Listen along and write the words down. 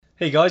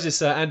Hey guys,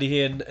 it's Andy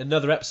here in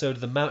another episode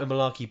of the Mountain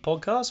Malarkey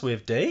podcast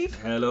with Dave.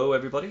 Hello,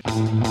 everybody.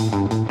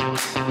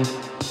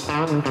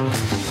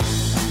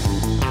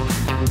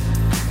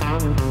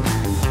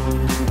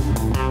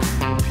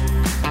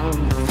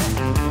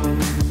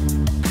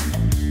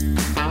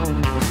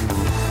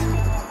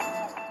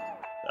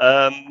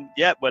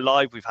 Yeah, we're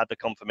live. We've had the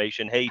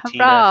confirmation. Hey, Hurrah.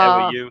 Tina, how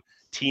are you?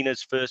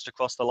 Tina's first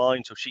across the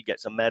line, so she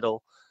gets a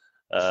medal.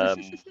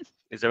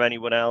 Is there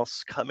anyone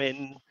else come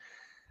in?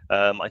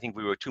 I think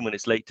we were 2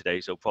 minutes late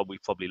today, so probably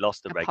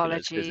lost the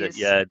regulars because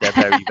they're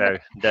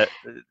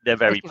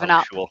very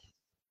punctual.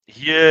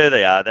 Yeah,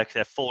 they are.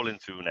 They're falling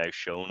through now.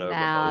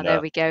 Shona.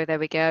 There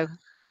we go.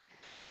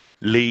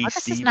 Lee, this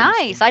is Stevenson.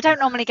 nice. I don't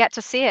normally get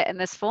to see it in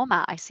this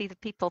format. I see the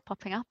people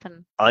popping up,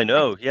 and I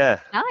know. Yeah,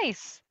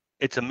 nice.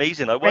 It's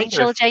amazing. I wonder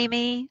Rachel,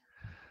 Jamie,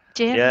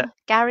 Jim,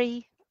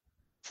 Gary.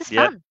 This is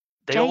fun.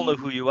 They all know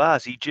who you are.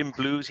 See, Jim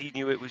Blues, he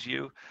knew it was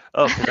you.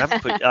 Oh, because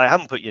I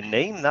haven't put your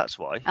name. That's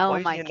why. Oh,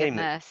 why my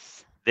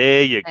goodness.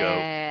 There you go.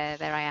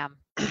 There I am.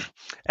 Excellent.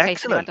 In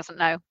case anyone doesn't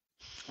know.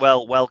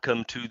 Well,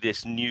 welcome to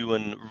this new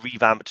and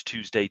revamped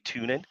Tuesday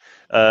tune-in.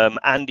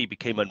 Andy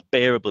became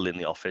unbearable in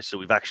the office, so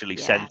we've actually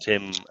sent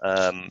him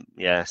away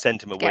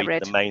to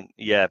the main.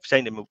 Yeah,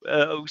 sent him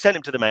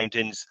to the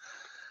mountains.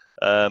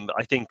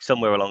 I think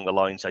somewhere along the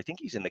lines, I think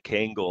he's in the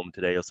Cairngorm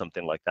today or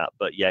something like that.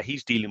 But yeah,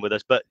 he's dealing with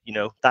us. But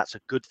that's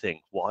a good thing.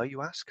 Why,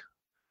 you ask?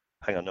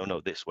 Hang on, no,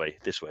 this way.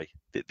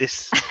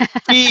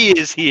 He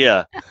is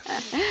here.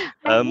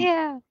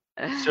 Yeah.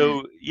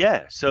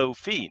 So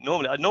Fee,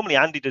 normally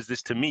Andy does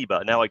this to me,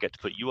 but now I get to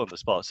put you on the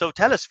spot. So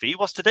tell us, Fee,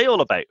 what's today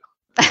all about?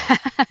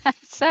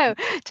 So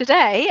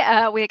today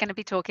we're going to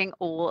be talking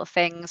all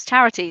things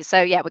charities.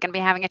 So yeah, we're going to be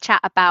having a chat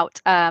about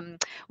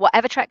what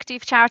Evertrek do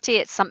for charity.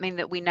 It's something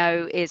that we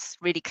know is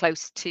really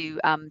close to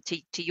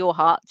your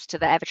hearts, to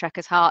the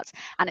Evertrekkers' hearts,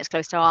 and it's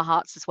close to our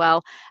hearts as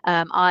well.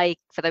 I,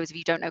 for those of you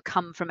who don't know,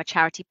 come from a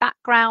charity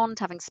background,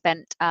 having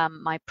spent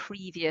my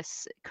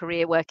previous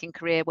working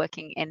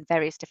in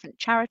various different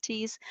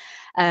charities,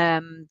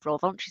 Royal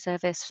Voluntary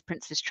Service,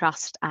 Prince's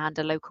Trust, and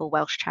a local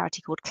Welsh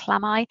charity called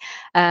Clamai.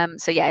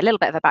 So yeah, a little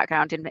bit of a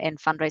background in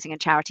fundraising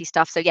and charity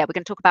stuff. So yeah, we're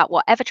going to talk about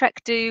what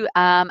Evertrek do,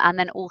 and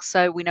then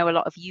also we know a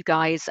lot of you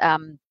guys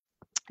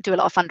do a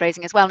lot of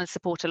fundraising as well and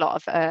support a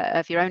lot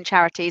of your own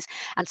charities,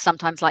 and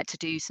sometimes like to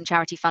do some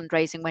charity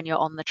fundraising when you're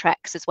on the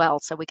treks as well.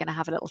 So we're going to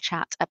have a little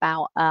chat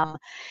about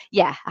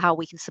how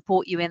we can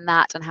support you in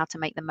that and how to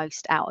make the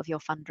most out of your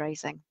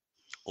fundraising.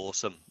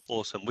 Awesome.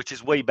 Which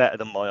is way better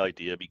than my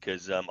idea,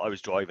 because I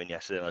was driving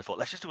yesterday and I thought,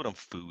 let's just do it on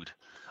food.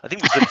 I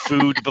think we've done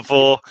food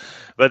before,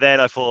 but then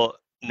I thought,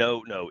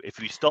 no, if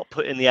we stop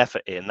putting the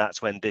effort in,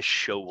 that's when this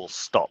show will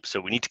stop. So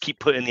we need to keep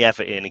putting the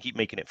effort in and keep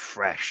making it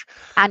fresh.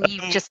 And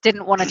you just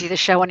didn't want to do the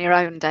show on your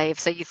own, Dave.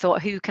 So you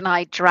thought, who can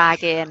I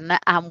drag in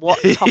and what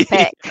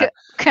topic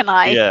can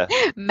I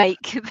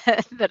make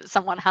that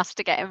someone has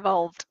to get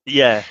involved?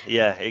 Yeah,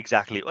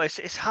 exactly. Well,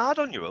 it's hard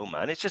on your own,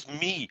 man. It's just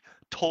me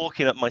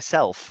talking at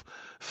myself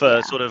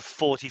for sort of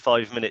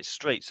 45 minutes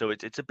straight. So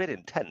it's a bit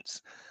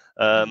intense.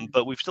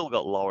 But we've still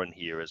got Lauren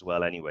here as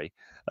well anyway.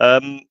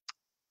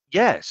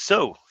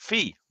 So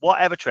Fee, what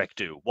Evertrek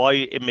do? Why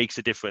it makes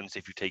a difference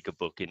if you take a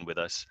book in with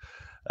us?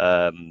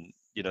 I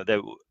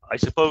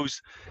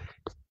suppose,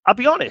 I'll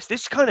be honest,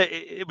 this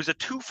it was a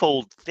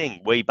twofold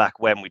thing way back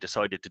when we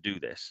decided to do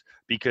this,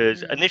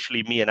 because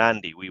initially me and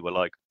Andy, we were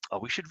like, oh,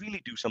 we should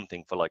really do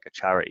something for like a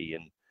charity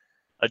and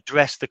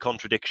address the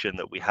contradiction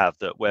that we have,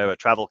 that we're a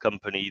travel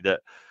company that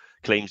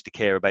claims to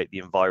care about the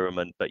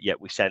environment, but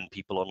yet we send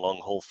people on long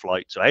haul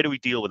flights. So how do we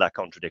deal with that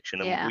contradiction?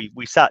 And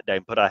we sat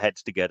down, put our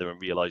heads together and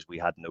realized we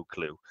had no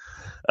clue.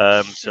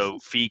 So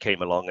Fee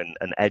came along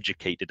and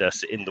educated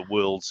us in the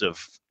worlds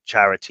of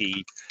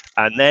charity.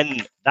 And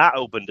then that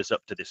opened us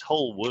up to this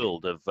whole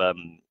world of,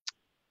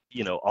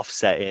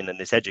 offsetting and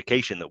this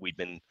education that we've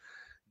been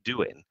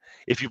doing.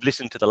 If you've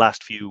listened to the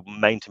last few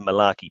Mountain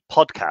Malarkey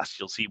podcasts,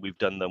 you'll see we've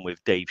done them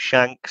with Dave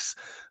Shanks,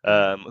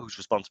 who's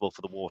responsible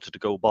for the water to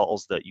go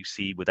bottles that you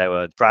see with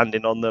our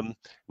branding on them.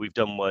 We've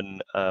done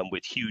one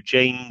with Hugh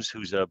James,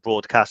 who's a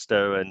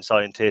broadcaster and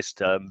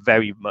scientist,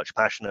 very much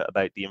passionate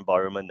about the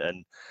environment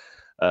and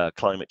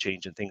climate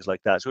change and things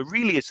like that. So it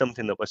really is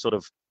something that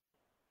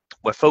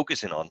we're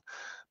focusing on.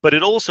 But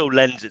it also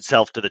lends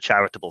itself to the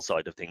charitable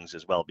side of things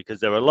as well, because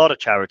there are a lot of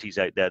charities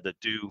out there that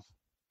do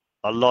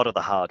a lot of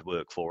the hard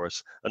work for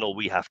us, and all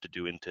we have to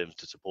do in terms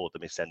to support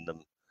them is send them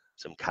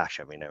some cash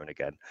every now and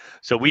again.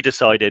 So we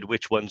decided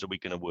which ones are we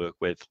going to work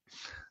with,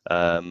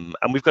 and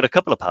we've got a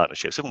couple of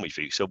partnerships, haven't we,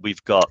 Fee? So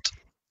we've got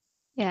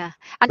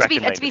and to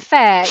be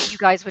fair, you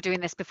guys were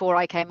doing this before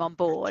I came on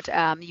board.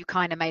 You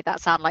kind of made that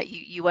sound like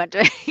you weren't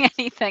doing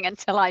anything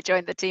until I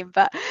joined the team,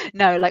 but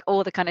no, like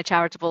all the kind of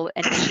charitable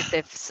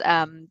initiatives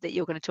that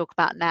you're going to talk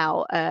about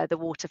now, the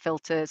water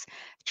filters,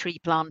 tree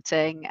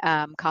planting,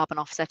 carbon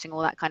offsetting,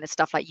 all that kind of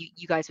stuff, like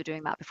you guys were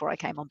doing that before I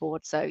came on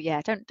board. So yeah,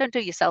 don't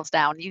do yourselves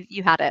down.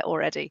 You had it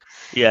already.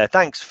 Yeah,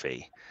 thanks,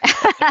 Fee.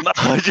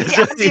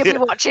 You'll be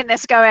watching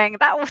this going,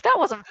 that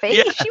wasn't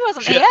Fee. She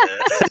wasn't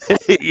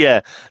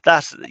here.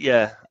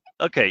 Yeah,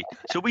 Okay,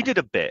 so we did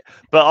a bit,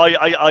 but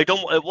I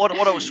don't. What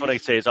I was trying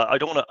to say is I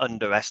don't want to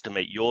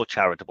underestimate your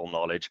charitable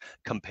knowledge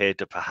compared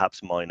to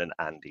perhaps mine and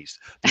Andy's,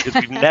 because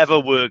we've never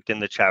worked in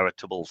the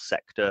charitable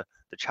sector.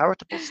 The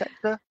charitable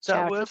sector, is that a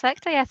Charitable word?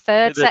 sector, yeah.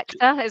 Third The,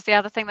 sector is the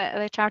other thing that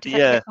the charity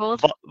sector yeah, get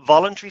called.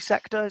 voluntary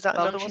sector, is that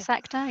another Voluntary one?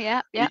 sector,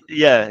 yeah, yeah.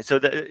 Yeah, so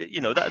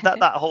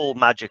that whole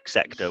magic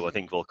sector, I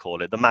think we'll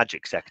call it the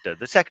magic sector,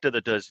 the sector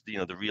that does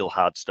the real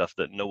hard stuff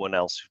that no one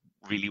else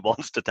really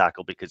wants to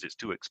tackle because it's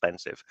too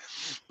expensive.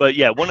 But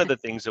yeah, one of the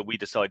things that we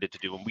decided to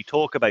do, and we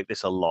talk about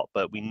this a lot,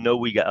 but we know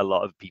we get a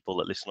lot of people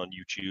that listen on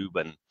YouTube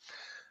and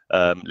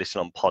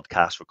listen on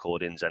podcast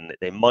recordings, and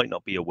they might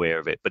not be aware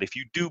of it. But if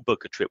you do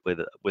book a trip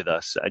with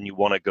us and you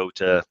want to go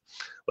to,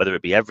 whether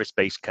it be Everest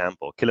Base Camp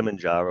or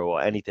Kilimanjaro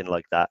or anything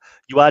like that,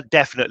 you are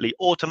definitely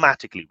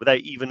automatically, without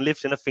even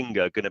lifting a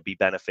finger, going to be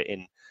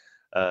benefiting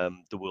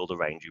the world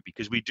around you,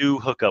 because we do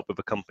hook up with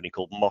a company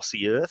called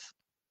Mossy Earth,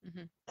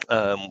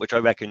 which I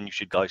reckon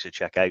you guys should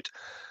check out.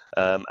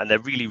 And they're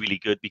really, really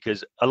good,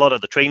 because a lot of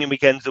the training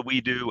weekends that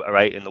we do are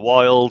out in the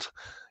wild.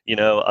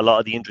 A lot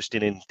of the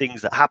interesting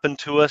things that happen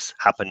to us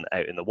happen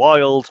out in the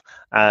wild.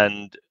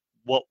 And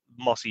what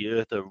Mossy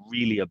Earth are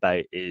really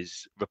about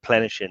is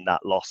replenishing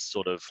that lost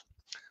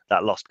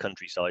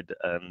countryside,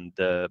 and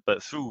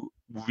but through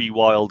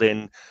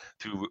rewilding,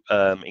 through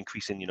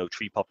increasing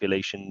tree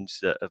populations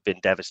that have been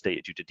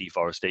devastated due to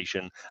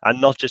deforestation,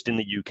 and not just in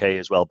the UK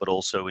as well, but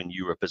also in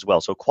Europe as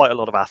well. So quite a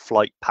lot of our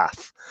flight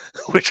path,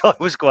 which I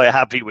was quite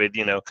happy with,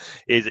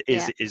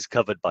 is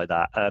covered by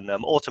that. And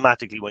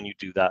automatically when you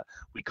do that,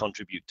 we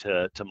contribute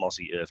to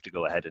Mossy Earth to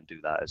go ahead and do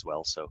that as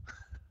well. So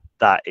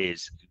that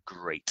is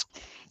great.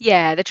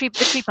 Yeah, the tree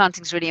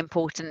planting is really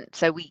important.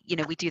 So we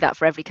do that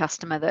for every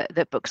customer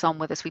that books on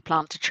with us. We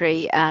plant a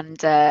tree, and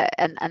that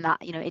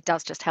it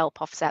does just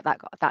help offset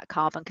that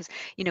carbon, because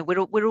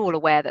we're all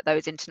aware that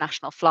those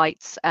international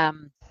flights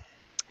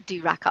do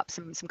rack up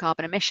some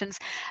carbon emissions,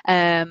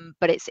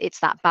 but it's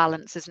that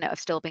balance, isn't it, of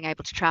still being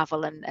able to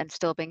travel and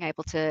still being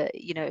able to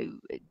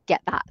get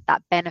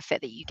that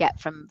benefit that you get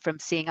from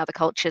seeing other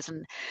cultures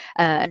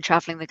and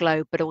traveling the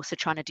globe, but also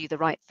trying to do the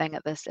right thing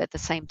at the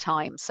same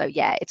time. So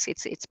yeah,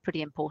 it's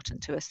pretty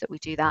important to us that we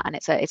do that, and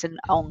it's an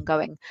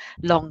ongoing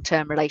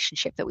long-term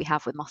relationship that we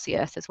have with Mossy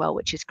Earth as well,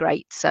 which is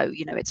great. So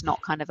it's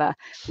not kind of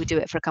we do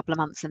it for a couple of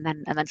months and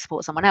then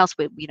support someone else.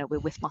 We're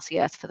with Mossy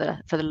Earth for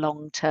the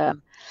long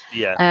term.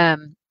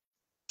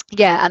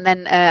 Yeah, and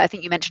then I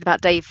think you mentioned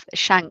about Dave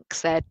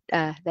Shanks there,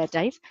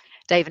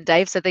 Dave and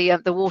Dave. So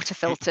the water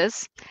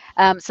filters,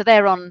 so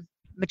they're on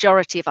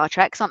majority of our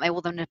treks, aren't they?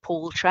 All the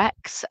Nepal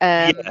treks.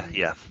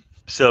 Yeah.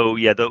 So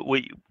yeah,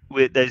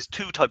 there's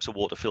two types of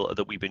water filter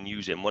that we've been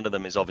using. One of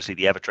them is obviously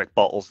the Evertrek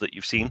bottles that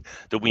you've seen,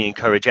 that we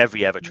encourage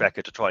every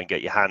Evertrekker to try and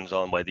get your hands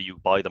on, whether you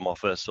buy them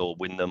off us or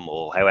win them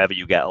or however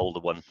you get hold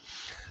of one.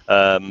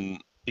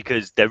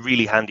 Because they're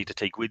really handy to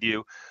take with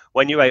you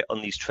when you're out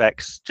on these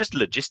treks. Just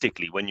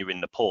logistically, when you're in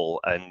Nepal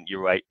and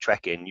you're out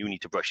trekking, you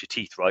need to brush your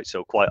teeth, right?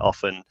 So quite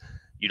often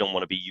you don't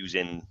want to be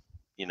using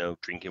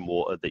drinking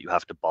water that you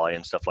have to buy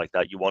and stuff like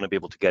that. You want to be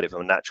able to get it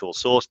from a natural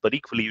source, but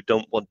equally you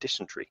don't want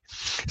dysentery.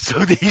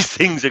 So these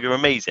things are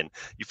amazing.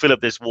 You fill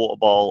up this water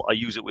bottle, I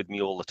use it with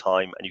me all the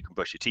time, and you can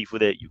brush your teeth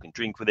with it, you can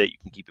drink with it, you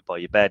can keep it by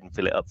your bed and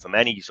fill it up from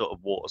any sort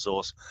of water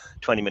source.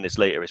 20 minutes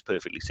later it's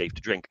perfectly safe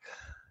to drink.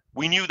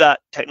 We knew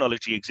that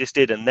technology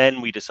existed, and then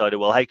we decided,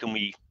 well, how can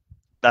we,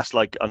 that's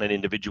like on an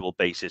individual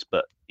basis,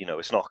 but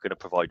it's not going to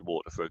provide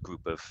water for a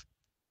group of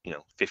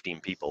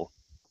 15 people.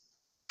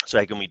 So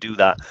how can we do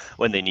that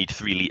when they need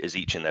 3 liters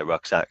each in their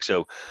rucksack?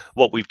 So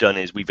what we've done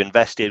is we've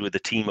invested with the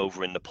team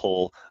over in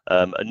Nepal.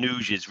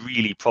 Anuj is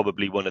really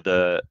probably one of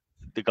the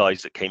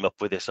guys that came up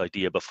with this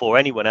idea before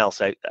anyone else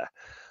out there.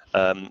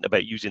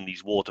 About using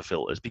these water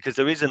filters, because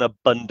there is an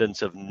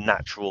abundance of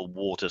natural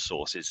water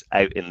sources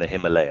out in the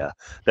Himalaya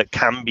that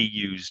can be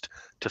used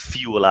to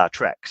fuel our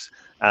treks,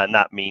 and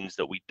that means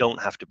that we don't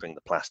have to bring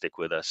the plastic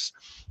with us,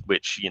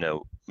 which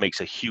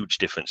makes a huge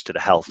difference to the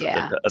health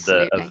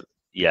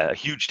a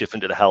huge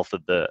difference to the health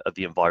of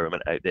the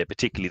environment out there,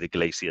 particularly the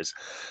glaciers.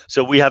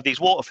 So we have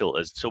these water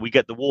filters, so we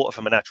get the water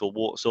from a natural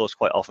water source.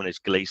 Quite often it's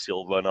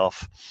glacial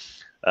runoff.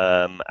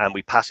 And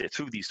we pass it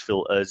through these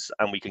filters,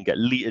 and we can get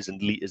liters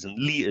and liters and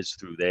liters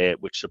through there,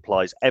 which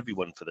supplies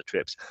everyone for the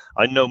trips.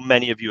 I know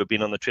many of you have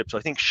been on the trip, so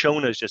I think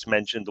Shona's just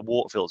mentioned the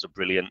water filters are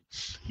brilliant.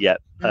 Yeah,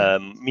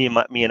 me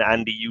and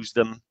Andy use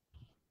them,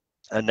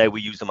 and now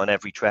we use them on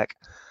every trek.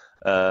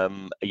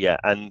 Yeah,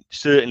 and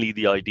certainly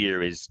the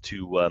idea is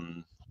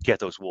to get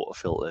those water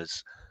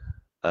filters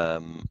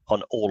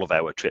on all of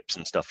our trips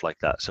and stuff like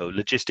that. So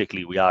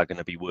logistically, we are going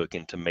to be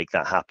working to make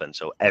that happen.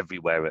 So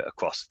everywhere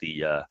across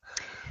the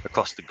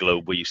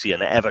globe where you see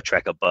an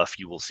Evertrekker buff,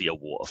 you will see a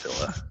water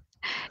filter.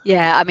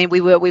 Yeah, I mean,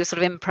 we were sort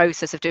of in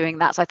process of doing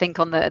that. So I think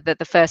on the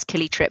first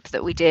Kili trip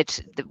that we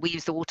did, we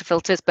used the water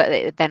filters,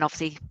 but then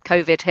obviously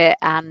COVID hit,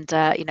 and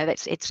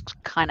it's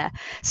kind of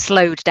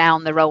slowed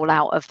down the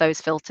rollout of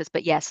those filters.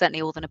 But yeah,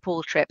 certainly all the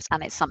Nepal trips,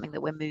 and it's something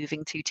that we're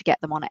moving to get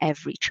them on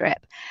every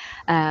trip.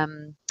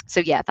 So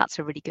yeah, that's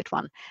a really good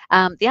one.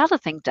 The other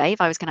thing,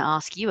 Dave, I was going to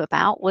ask you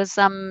about was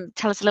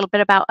tell us a little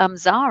bit about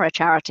Zara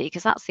charity,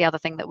 because that's the other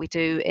thing that we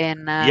do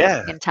in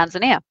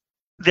Tanzania.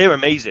 They're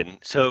amazing.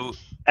 So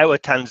our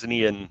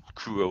Tanzanian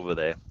crew over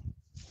there,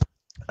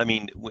 I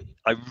mean,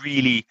 I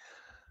really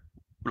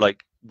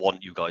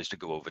want you guys to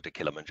go over to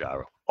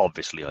Kilimanjaro.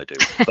 Obviously I do,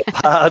 but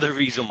part of the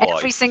reason why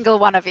every single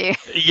one of you.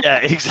 Yeah,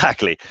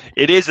 exactly.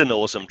 It is an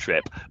awesome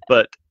trip,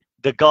 but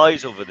the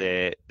guys over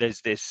there,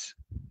 there's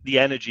the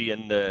energy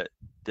and the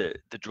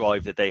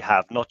drive that they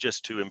have, not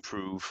just to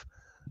improve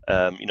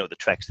the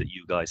treks that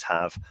you guys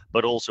have,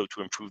 but also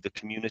to improve the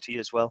community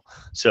as well.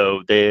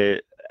 So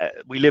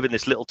we live in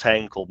this little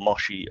town called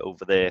Moshi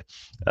over there,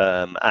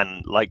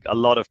 and like a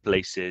lot of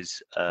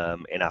places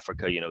in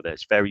Africa,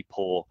 there's very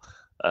poor,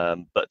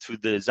 but through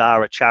the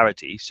Zara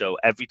charity, so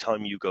every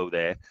time you go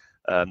there,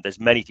 there's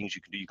many things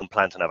you can do. You can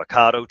plant an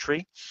avocado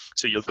tree.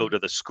 So you'll go to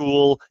the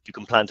school, you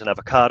can plant an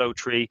avocado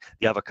tree.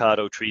 The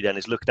avocado tree then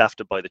is looked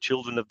after by the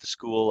children of the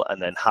school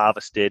and then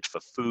harvested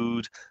for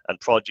food and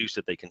produce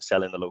that they can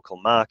sell in the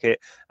local market.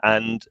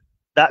 And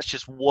that's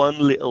just one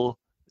little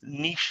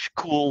niche,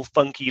 cool,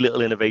 funky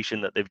little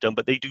innovation that they've done,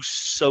 but they do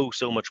so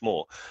much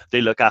more.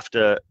 They look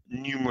after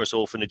numerous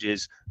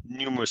orphanages,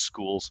 numerous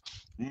schools,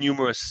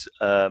 numerous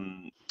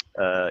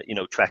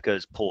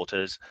trekkers,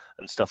 porters,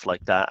 and stuff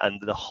like that.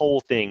 And the whole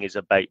thing is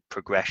about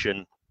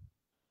progression.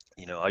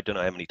 I don't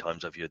know how many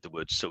times I've heard the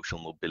word social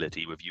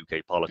mobility with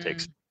UK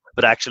politics,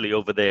 but actually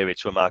over there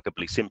it's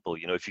remarkably simple.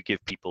 If you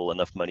give people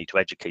enough money to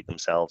educate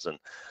themselves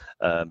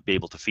and be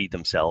able to feed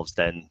themselves,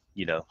 then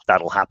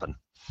that'll happen.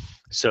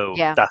 So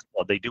that's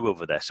what they do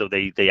over there. So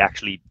they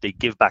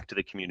give back to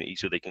the community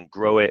so they can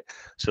grow it,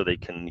 so they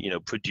can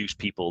produce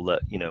people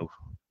that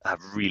have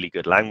really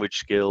good language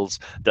skills,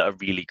 that are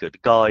really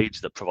good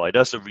guides, that provide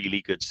us a really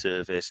good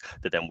service,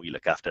 that then we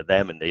look after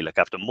them and they look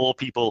after more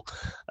people.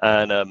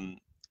 And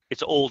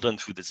it's all done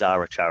through the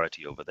Zara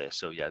charity over there.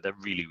 So yeah, they're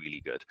really,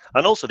 really good.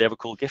 And also they have a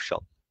cool gift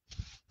shop.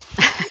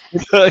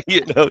 So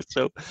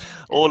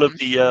all of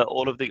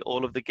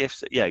the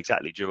gifts, yeah,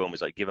 exactly. Jerome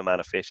is like, give a man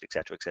a fish,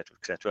 etc., etc.,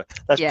 etc.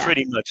 That's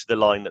pretty much the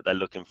line that they're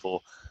looking for.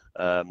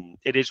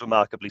 It is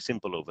remarkably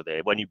simple over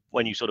there. When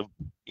you sort of,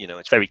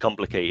 it's very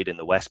complicated in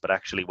the West, but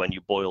actually when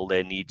you boil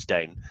their needs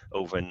down,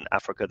 over in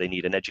Africa, they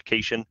need an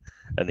education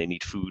and they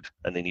need food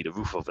and they need a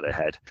roof over their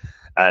head.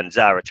 And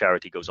Zara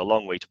charity goes a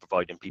long way to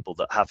providing people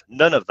that have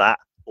none of that,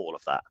 all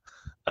of that.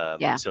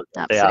 So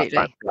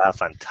absolutely. They are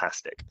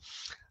fantastic.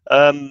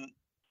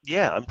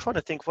 Yeah, I'm trying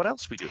to think what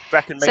else we do.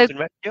 Brecon Mountain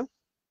Rescue.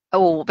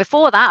 Oh,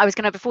 before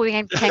that, before we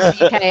came to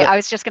the UK, I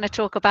was just going to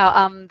talk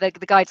about the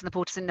guides and the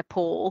porters in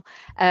Nepal,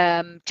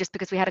 just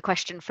because we had a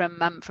question from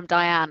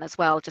Diane as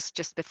well,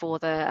 just before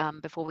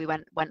before we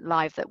went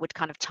live, that would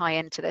kind of tie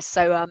into this.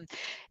 So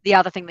the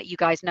other thing that you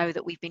guys know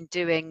that we've been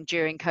doing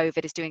during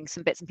COVID is doing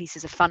some bits and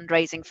pieces of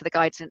fundraising for the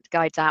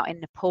guides out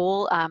in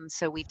Nepal.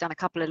 So we've done a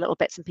couple of little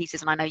bits and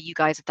pieces, and I know you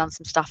guys have done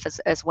some stuff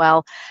as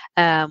well.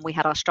 We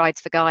had our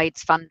Strides for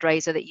Guides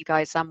fundraiser that you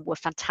guys were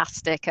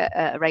fantastic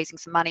at raising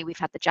some money. We've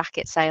had the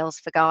jacket sale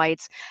for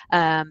guides,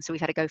 so we've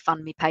had a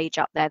GoFundMe page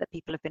up there that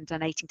people have been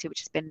donating to,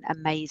 which has been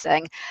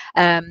amazing.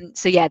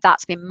 So yeah,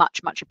 that's been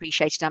much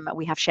appreciated.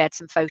 We have shared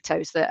some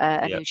photos that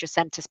Anuja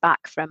sent us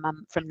back from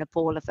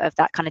Nepal of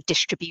that kind of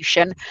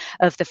distribution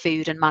of the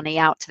food and money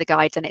out to the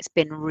guides, and it's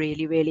been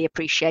really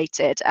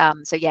appreciated.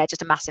 So yeah,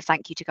 just a massive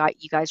thank you to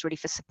you guys really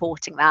for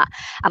supporting that.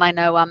 And I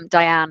know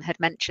Diane had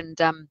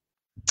mentioned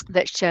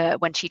that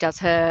when she does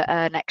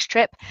her next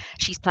trip,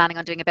 she's planning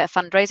on doing a bit of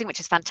fundraising, which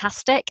is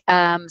fantastic.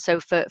 So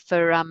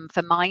for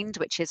Mind,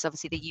 which is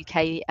obviously the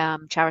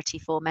UK charity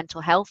for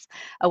mental health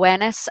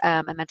awareness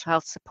and mental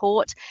health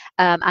support,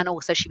 and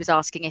also she was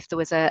asking if there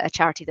was a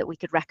charity that we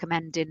could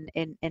recommend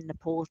in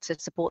Nepal to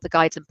support the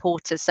guides and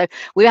porters. So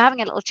we were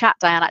having a little chat,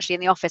 Diane, actually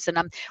in the office, and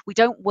we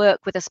don't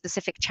work with a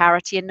specific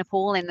charity in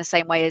Nepal in the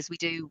same way as we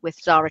do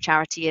with Zara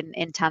charity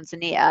in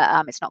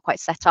Tanzania. It's not quite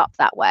set up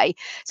that way.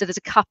 So there's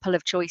a couple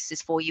of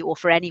choices for you, or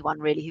for anyone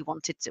really who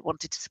wanted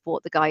to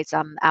support the guides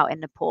out in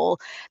Nepal.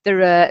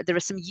 There are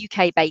some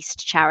UK-based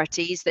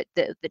charities that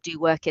do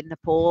work in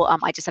Nepal.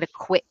 I just had a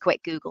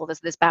quick Google.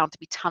 There's bound to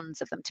be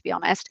tons of them, to be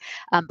honest.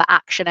 But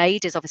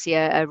ActionAid is obviously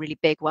a really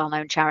big,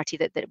 well-known charity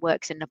that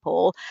works in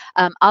Nepal.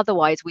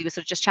 Otherwise, we were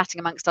sort of just chatting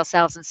amongst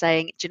ourselves and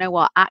saying, do you know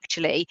what?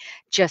 Actually,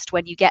 just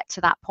when you get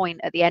to that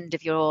point at the end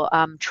of your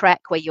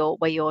trek where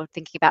you're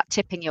thinking about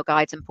tipping your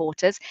guides and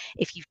porters,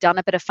 if you've done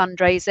a bit of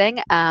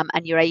fundraising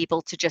and you're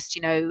able to just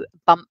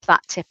bump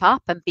that tip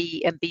up and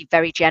be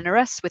very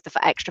generous with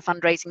the extra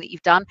fundraising that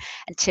you've done,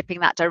 and tipping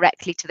that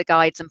directly to the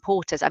guides and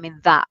porters, I mean,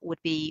 that would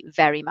be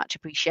very much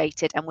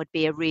appreciated and would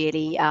be a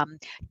really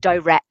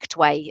direct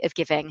way of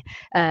giving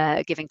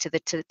to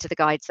the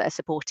guides that are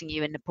supporting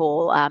you in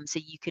Nepal. So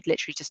you could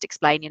literally just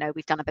explain,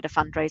 we've done a bit of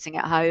fundraising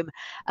at home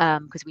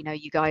because we know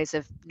you guys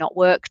have not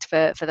worked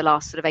for the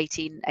last sort of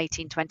 18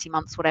 20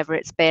 months, whatever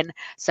it's been.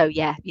 So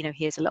yeah,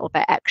 here's a little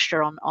bit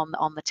extra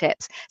on the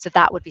tips. So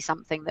that would be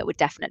something that would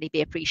definitely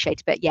be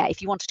appreciated. But yeah,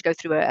 if you wanted to go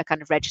through a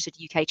kind of registered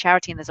UK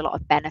charity, and there's a lot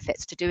of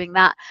benefits to doing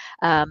that,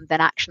 then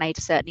ActionAid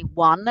is certainly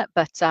one.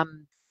 But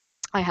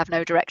I have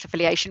no direct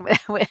affiliation with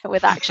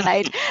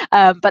ActionAid,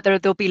 but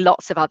there'll be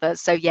lots of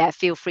others. So yeah,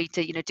 feel free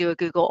to do a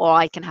Google, or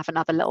I can have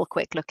another little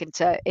quick look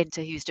into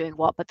who's doing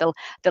what. But there'll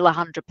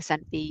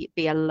 100% be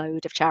a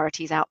load of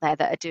charities out there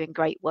that are doing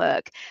great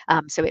work.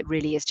 So it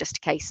really is just a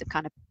case of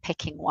kind of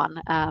picking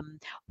one,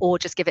 or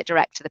just give it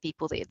direct to the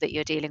people that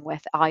you're dealing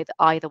with.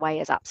 Either way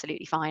is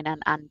absolutely fine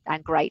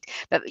and great.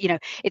 But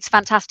it's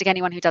fantastic.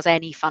 Anyone who does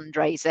any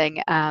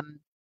fundraising.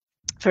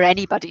 For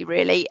anybody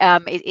really,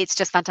 it's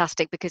just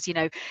fantastic because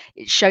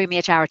show me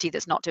a charity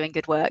that's not doing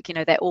good work.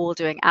 They're all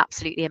doing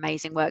absolutely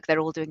amazing work. They're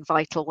all doing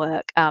vital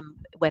work,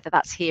 whether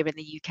that's here in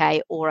the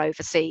UK or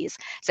overseas.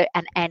 So,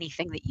 and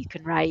anything that you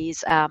can raise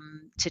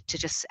to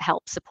just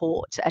help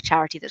support a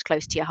charity that's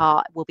close to your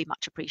heart will be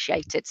much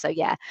appreciated. So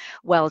yeah,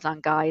 well done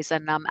guys,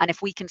 and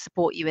if we can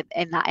support you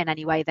in that in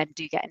any way, then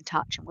do get in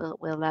touch and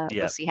we'll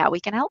see how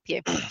we can help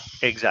you.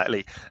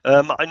 Exactly.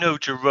 I know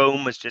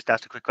Jerome has just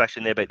asked a quick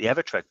question there about the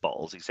Evertrek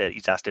bottles.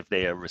 He's asked if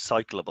they are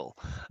recyclable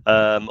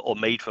or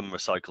made from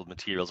recycled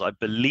materials. I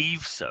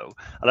believe so.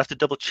 I'll have to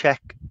double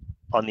check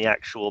on the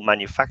actual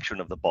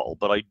manufacturing of the bottle,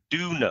 but I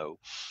do know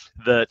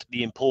that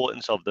the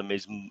importance of them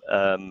is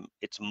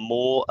it's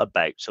more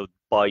about, so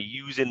by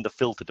using the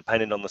filter,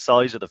 depending on the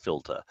size of the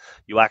filter,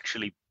 you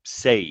actually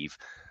save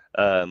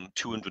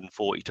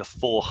 240 to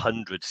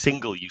 400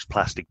 single-use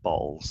plastic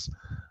bottles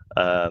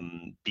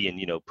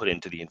being put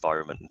into the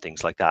environment and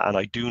things like that. And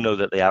I do know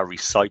that they are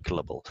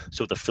recyclable,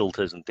 so the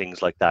filters and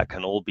things like that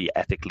can all be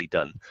ethically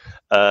done.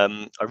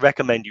 I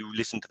recommend you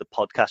listen to the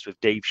podcast with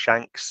Dave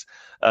Shanks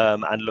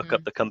and look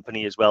up the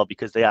company as well,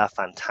 because they are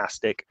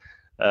fantastic.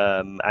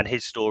 And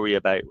his story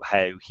about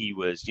how he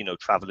was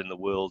traveling the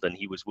world, and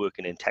he was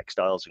working in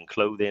textiles and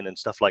clothing and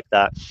stuff like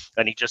that,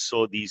 and he just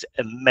saw these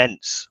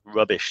immense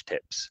rubbish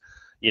tips,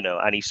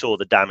 and he saw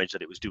the damage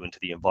that it was doing to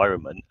the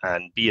environment.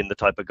 And being the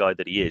type of guy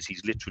that he is,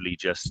 he's literally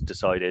just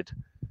decided,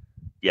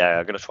 yeah,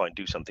 I'm going to try and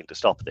do something to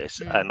stop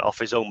this. And off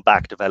his own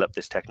back, developed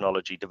this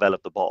technology,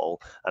 developed the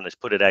bottle, and has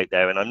put it out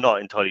there. And I'm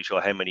not entirely sure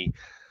how many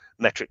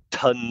metric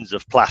tons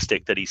of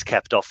plastic that he's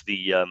kept off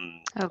the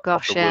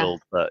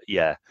world. But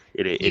yeah,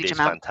 it is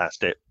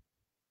fantastic.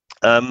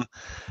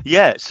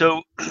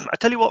 So I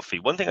tell you what, Fee,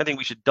 one thing I think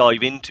we should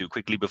dive into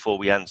quickly before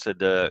we answer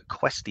the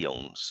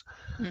questions,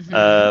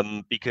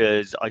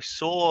 because I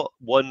saw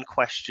one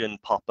question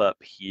pop up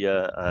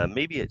here.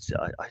 Maybe it's,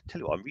 I tell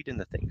you what, I'm reading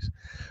the things,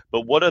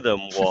 but one of them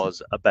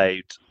was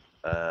about,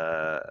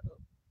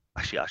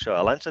 actually,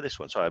 I'll answer this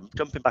one. Sorry, I'm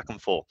jumping back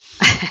and forth.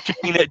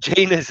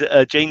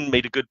 Jane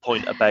made a good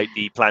point about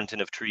the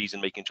planting of trees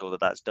and making sure that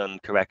that's done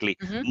correctly.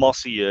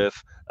 Mossy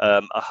Earth,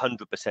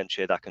 100%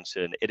 share that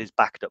concern. It is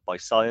backed up by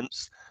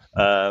science.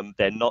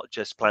 They're not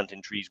just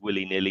planting trees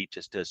willy-nilly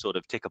just to sort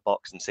of tick a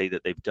box and say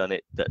that they've done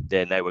it, that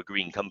they're now a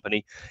green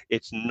company.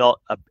 It's not.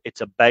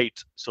 It's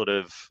about sort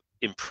of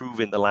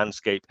improving the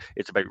landscape.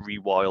 It's about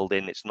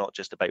rewilding. It's not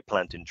just about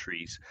planting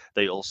trees.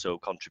 They also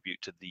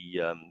contribute to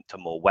the to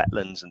more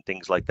wetlands and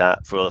things like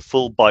that for a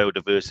full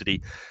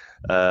biodiversity.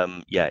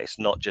 It's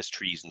not just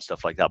trees and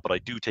stuff like that, but I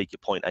do take your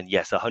point. And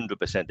yes,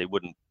 100%, they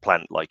wouldn't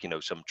plant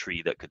some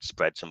tree that could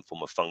spread some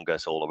form of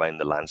fungus all around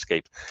the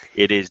landscape.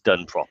 It is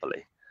done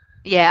properly.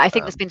 Yeah, I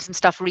think there's been some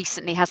stuff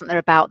recently, hasn't there,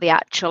 about the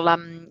actual,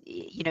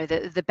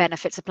 the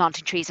benefits of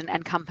planting trees,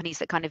 and companies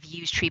that kind of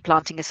use tree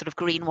planting as sort of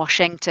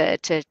greenwashing to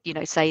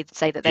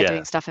say that they're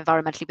doing stuff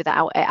environmentally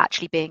without it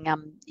actually being,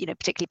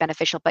 particularly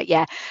beneficial. But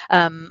yeah,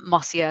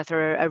 Mossy Earth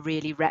are a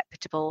really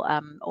reputable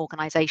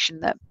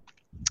organisation that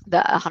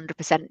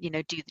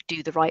 100%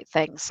 do the right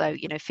thing. So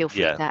feel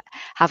free to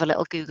have a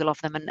little Google of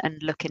them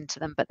and look into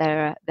them. But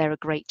they're a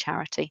great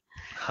charity.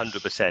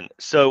 100%.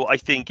 So I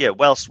think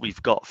whilst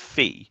we've got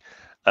Fee.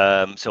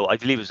 So I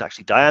believe it was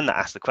actually Diane that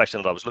asked the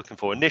question that I was looking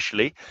for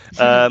initially,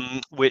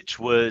 which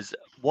was,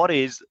 what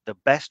is the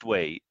best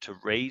way to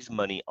raise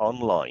money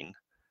online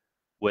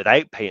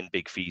without paying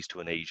big fees to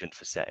an agent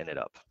for setting it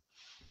up?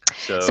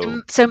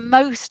 So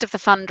most of the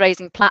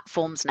fundraising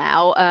platforms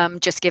now,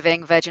 Just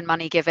Giving, Virgin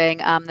Money Giving,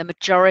 the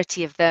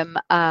majority of them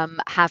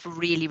have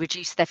really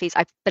reduced their fees.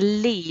 I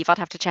believe, I'd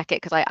have to check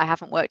it because I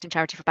haven't worked in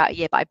charity for about a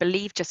year, but I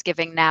believe Just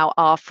Giving now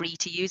are free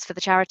to use for the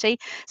charity.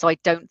 So I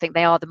don't think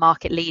they are the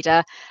market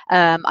leader.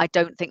 I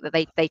don't think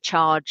that they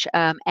charge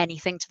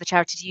anything to the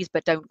charity to use,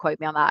 but don't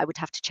quote me on that. I would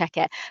have to check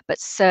it. But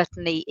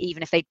certainly,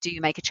 even if they do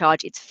make a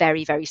charge, it's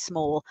very, very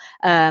small.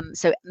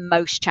 So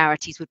most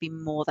charities would be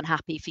more than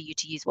happy for you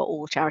to use,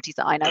 all charities charities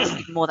that I know.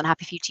 We'd be more than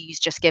happy for you to use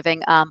Just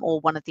Giving, or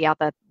one of the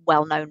other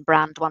well-known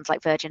brand ones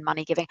like Virgin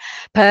Money Giving.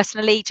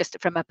 Personally, just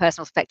from a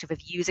personal perspective of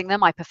using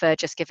them, I prefer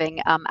Just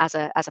Giving as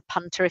a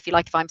punter, if you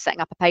like. If I'm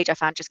setting up a page, I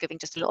found Just Giving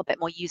just a little bit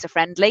more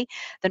user-friendly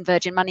than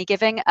Virgin Money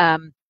Giving.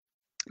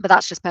 But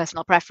that's just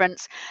personal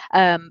preference.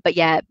 But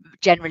yeah,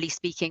 generally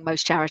speaking,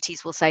 most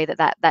charities will say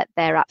that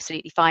they're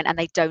absolutely fine, and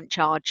they don't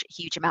charge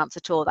huge amounts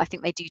at all. I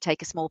think they do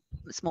take a small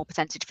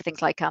percentage for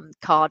things like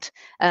card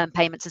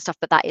payments and stuff,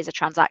 but that is a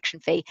transaction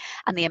fee,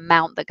 and the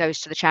amount that goes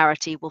to the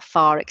charity will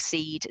far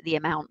exceed the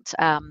amount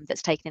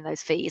that's taken in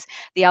those fees.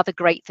 The other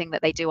great thing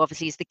that they do,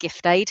 obviously, is the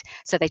gift aid.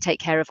 So they take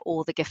care of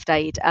all the gift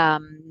aid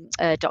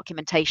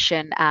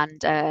documentation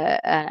and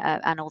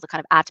all the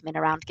kind of admin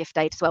around gift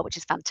aid as well, which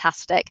is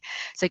fantastic.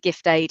 So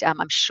gift aid,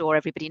 I'm sure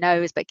everybody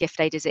knows, but gift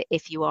aid is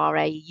if you are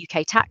a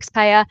UK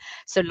taxpayer,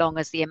 so long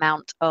as the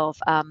amount of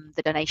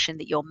the donation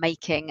that you're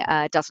making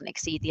doesn't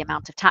exceed the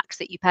amount of tax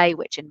that you pay,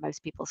 which in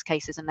most people's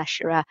cases, unless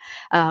you're a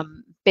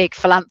big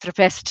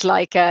philanthropist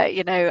like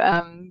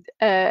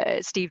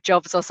Steve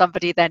Jobs or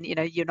somebody, then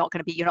you're not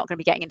going to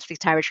be getting into the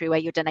territory where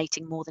you're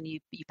donating more than you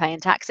pay in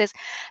taxes.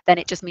 Then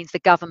it just means the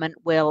government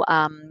will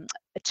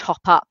top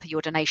up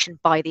your donation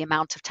by the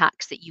amount of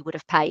tax that you would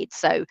have paid.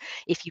 So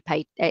if you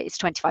paid, it's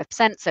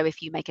 25%. So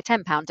if you make a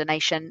 £10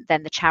 donation,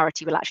 then the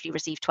charity will actually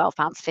receive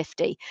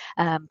 £12.50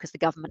 because the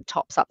government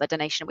tops up the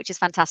donation, which is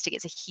fantastic.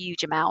 It's a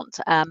huge amount.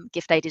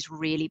 Gift aid is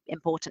really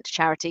important to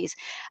charities,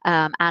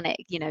 and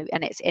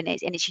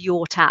it's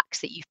your tax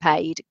that you've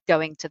paid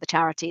going to the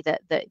charity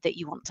that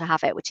you want to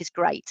have it, which is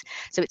great.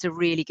 So it's a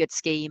really good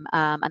scheme,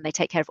 and they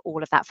take care of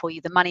all of that for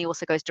you. The money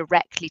also goes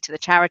directly to the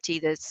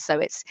charity. So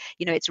it's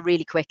it's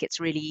really quick,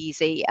 it's really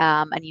easy,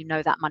 and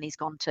that money's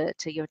gone to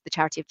the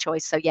charity of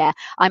choice. So yeah,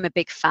 I'm a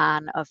big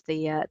fan of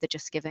the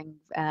Just Giving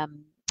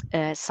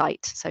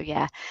site. So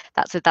yeah,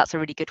 that's a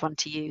really good one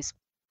to use.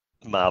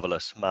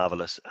 Marvelous.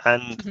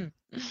 And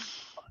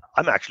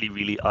I'm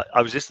actually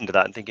I was listening to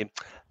that and thinking,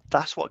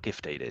 that's what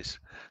gift aid is.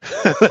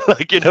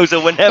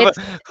 So whenever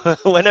I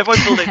fill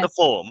out the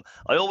form,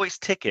 I always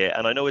tick it,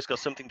 and I know it's got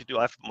something to do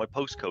with my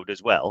postcode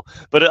as well,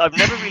 but I've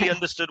never really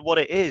understood what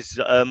it is.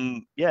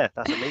 Yeah,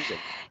 that's amazing.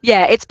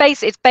 Yeah, it's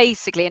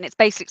basically in its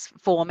basic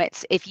form,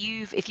 it's if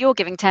you're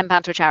giving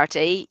 £10 to a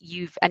charity,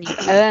 you've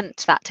earned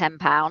that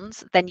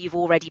 £10, then you've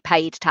already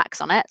paid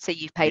tax on it. So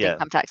you've paid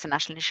income tax and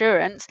national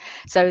insurance.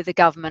 So the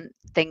government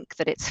think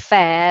that it's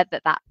fair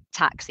that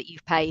tax that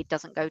you've paid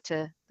doesn't go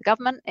to the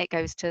government, it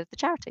goes to the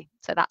charity.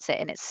 So that's it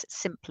in its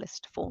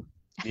simplest form.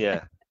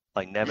 Yeah,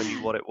 I never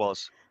knew what it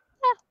was.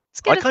 Yeah,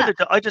 it's good.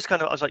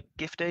 I was like,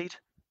 gift aid?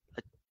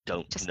 I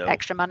don't just know.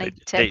 Extra money.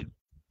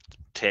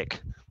 Tick.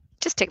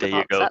 Just tick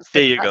the box.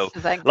 There you go.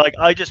 Like,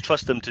 I just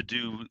trust them to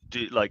do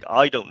like,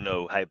 I don't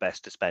know how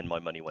best to spend my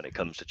money when it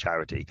comes to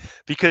charity,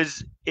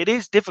 because it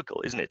is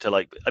difficult, isn't it? To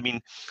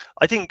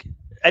I think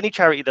any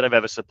charity that I've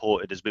ever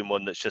supported has been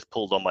one that's just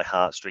pulled on my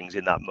heartstrings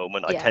in that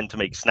moment. I tend to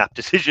make snap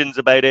decisions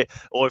about it,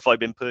 or if I've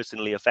been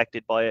personally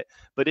affected by it.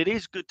 But it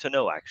is good to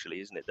know, actually,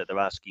 isn't it, that there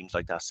are schemes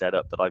like that set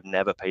up that I've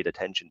never paid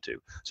attention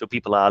to. So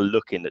people are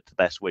looking at the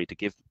best way to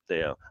give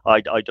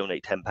I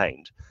donate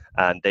 £10,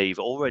 and they've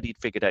already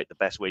figured out the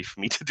best way for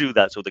me to do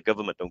that, so the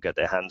government don't get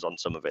their hands on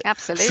some of it.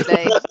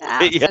 Absolutely.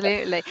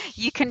 Absolutely.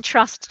 You can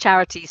trust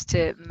charities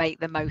to make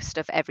the most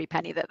of every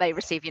penny that they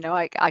receive.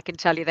 I can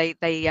tell you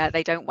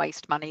they don't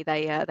waste money.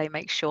 They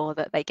make sure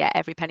that they get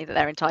every penny that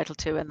they're entitled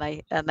to, and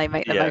they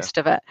make the most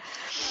of it.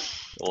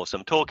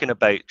 Awesome. Talking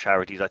about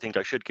charities, I think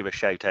I should give a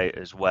shout out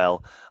as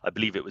well. I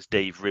believe it was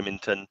Dave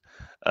Rimington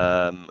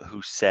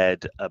who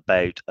said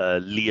about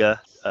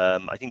Leah.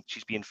 I think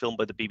she's being filmed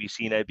by the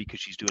BBC now because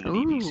she's doing an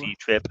BBC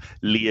trip,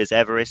 Leah's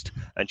Everest,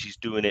 and she's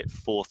doing it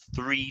for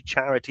 3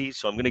 charities.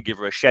 So I'm going to give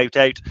her a shout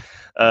out.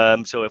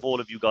 So if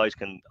all of you guys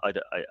can, I'd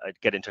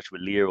get in touch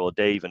with Leah or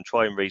Dave and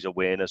try and raise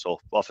awareness or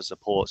offer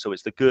support. So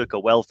it's the Gurkha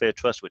Welfare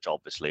Trust, which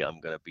obviously I'm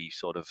going to be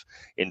sort of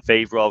in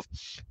favour of,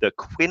 the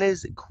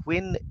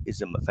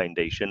Quinnism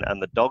Foundation,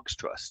 and the Dogs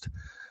Trust.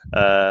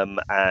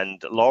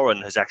 And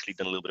Lauren has actually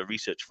done a little bit of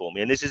research for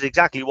me, and this is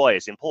exactly why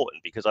it's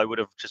important, because I would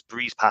have just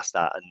breezed past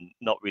that and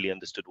not really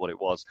understood what it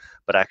was.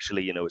 But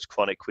actually, it's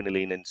chronic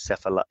quinoline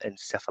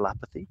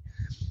encephalopathy,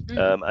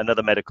 and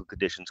other medical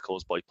conditions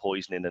caused by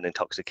poisoning and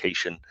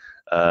intoxication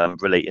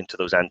relating to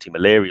those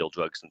anti-malarial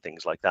drugs and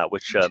things like that,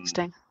 which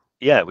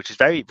which is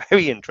very,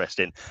 very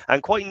interesting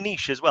and quite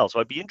niche as well. So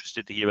I'd be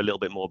interested to hear a little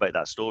bit more about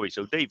that story.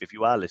 So Dave, if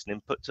you are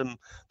listening, put some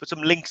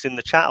links in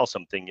the chat or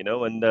something,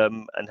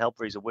 and help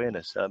raise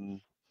awareness.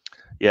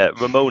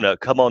 Ramona,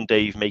 come on,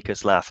 Dave, make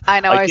us laugh.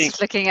 I know. I was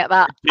just looking at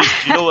that. Do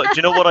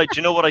you know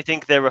what I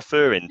think they're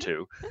referring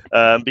to?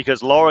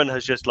 Because Lauren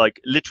has just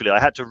literally, I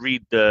had to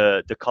read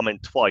the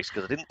comment twice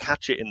because I didn't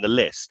catch it in the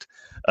list.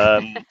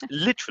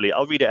 Literally,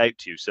 I'll read it out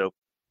to you. So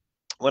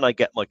when I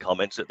get my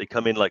comments, that they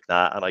come in like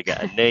that, and I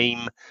get a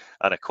name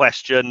and a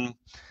question,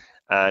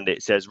 and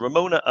it says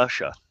Ramona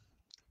Usher.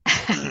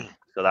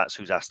 So that's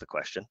who's asked the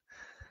question.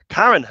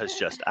 Karen has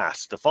just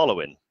asked the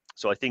following.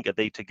 So I think, are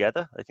they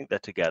together? I think they're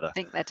together. I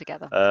think they're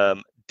together.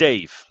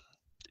 Dave,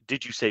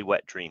 did you say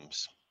wet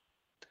dreams?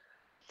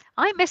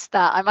 I missed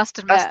that, I must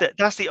admit.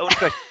 That's the only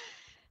question.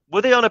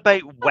 Were they on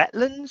about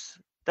wetlands?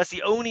 That's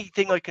the only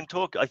thing I can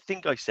talk. I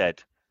think I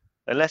said,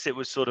 unless it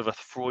was sort of a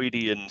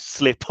Freudian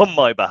slip on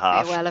my May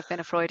behalf. well have been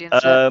a Freudian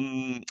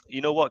slip.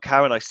 You know what,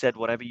 Karen? I said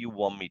whatever you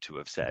want me to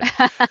have said.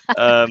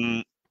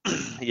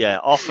 Yeah,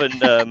 often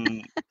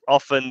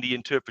the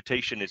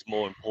interpretation is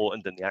more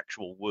important than the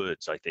actual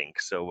words, I think.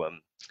 So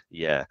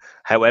yeah,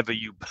 however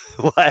you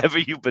whatever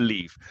you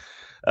believe.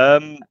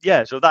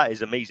 Yeah, so that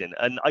is amazing.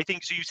 And I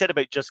think so. You said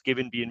about Just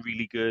Giving being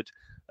really good.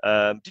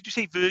 Did you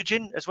say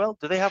Virgin as well?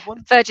 Do they have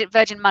one?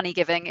 Virgin Money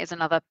Giving is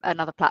another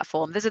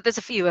platform. There's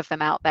a few of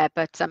them out there,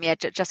 but yeah,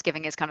 Just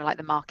Giving is kind of like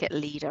the market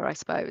leader, I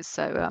suppose.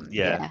 So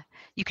yeah,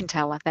 you can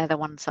tell they're the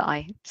ones that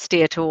I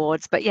steer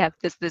towards. But yeah,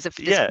 there's a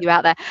few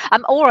out there.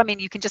 Or I mean,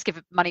 you can just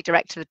give money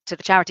direct to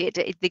the charity.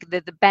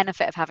 The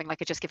benefit of having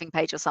like a Just Giving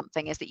page or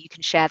something is that you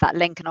can share that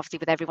link, and obviously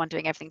with everyone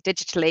doing everything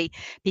digitally,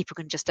 people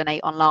can just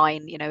donate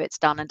online. You know, it's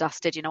done and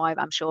dusted. You know,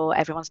 I'm sure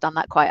everyone's done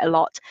that quite a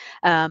lot.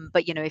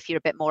 But you know, if you're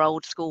a bit more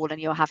old school and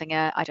you're having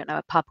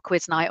a pub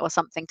quiz night or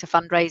something to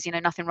fundraise, you know,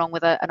 nothing wrong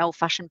with an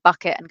old-fashioned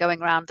bucket and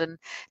going around and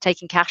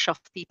taking cash off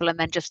people and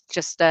then just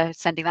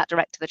sending that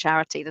direct to the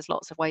charity. There's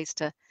lots of ways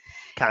to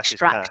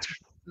extract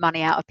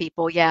money out of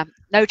people. Yeah,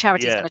 no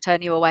charity's going to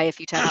turn you away if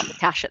you turn up with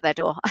cash at their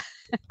door.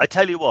 I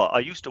tell you what, I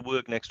used to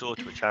work next door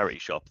to a charity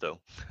shop though,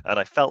 and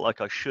I felt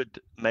like I should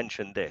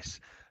mention this,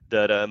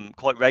 that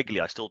quite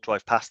regularly I still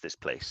drive past this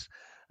place.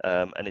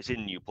 And it's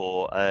in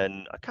Newport,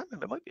 and I can't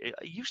remember. It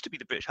used to be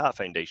the British Heart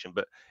Foundation,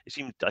 but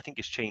I think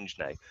it's changed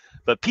now.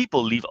 But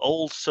people leave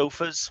old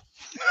sofas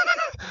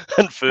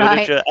and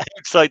furniture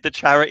outside the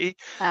charity.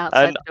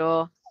 Outside the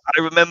door.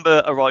 I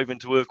remember arriving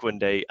to work one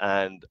day,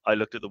 and I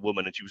looked at the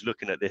woman, and she was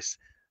looking at this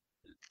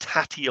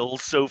tatty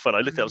old sofa, and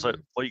I looked at it, I was like,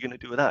 "What are you going to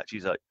do with that?"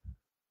 She's like,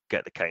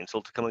 "Get the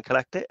council to come and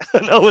collect it."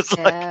 And I was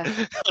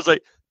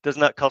like,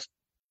 "Doesn't that cost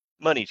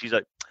money?" She's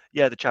like,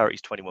 "Yeah, the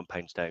charity's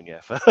 £21 down,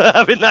 for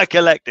having that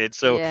collected."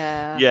 So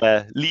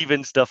yeah,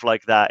 leaving stuff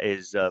like that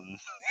is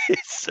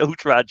it's so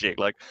tragic.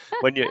 Like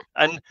when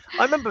and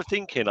I remember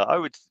thinking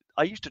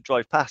I used to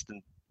drive past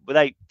and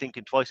without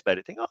thinking twice about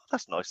it, think, "Oh,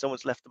 that's nice,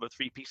 someone's left them a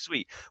 3-piece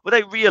suite,"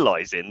 without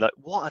realizing like,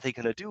 what are they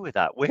going to do with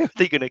that? Where are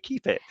they going to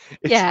keep it?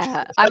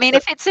 I mean,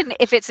 if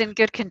it's in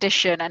good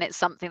condition and it's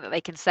something that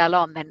they can sell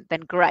on, then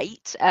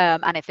great.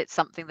 And if it's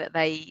something that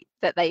they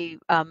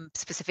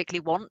specifically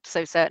want,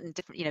 so certain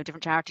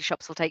different charity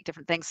shops will take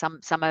different things.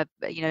 Some are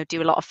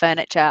do a lot of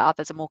furniture,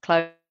 others are more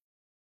clothes.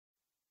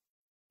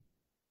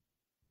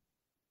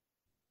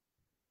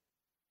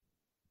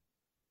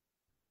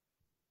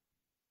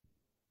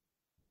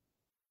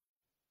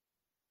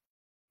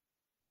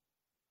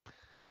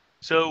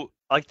 So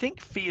I think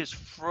Fee is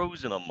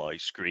frozen on my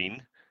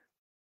screen.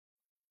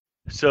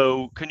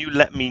 So can you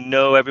let me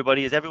know,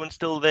 everybody? Is everyone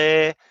still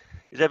there?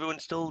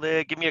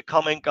 Give me a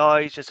comment,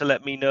 guys, just to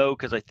let me know,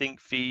 because I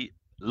think Fee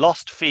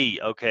lost Fee.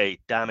 Okay,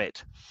 damn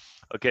it.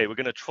 Okay, we're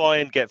going to try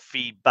and get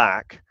Fee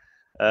back.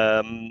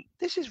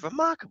 This is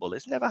remarkable.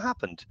 It's never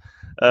happened.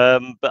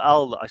 But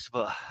I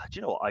suppose, do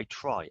you know what? I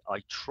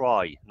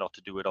try not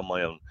to do it on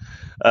my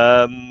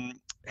own.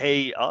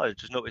 Hey, I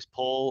just noticed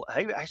Paul.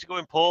 Hey, how's it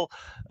going, Paul?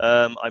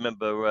 I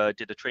remember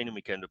did a training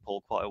weekend with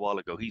Paul quite a while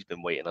ago. He's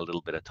been waiting a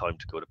little bit of time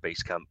to go to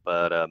base camp,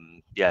 but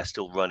yeah,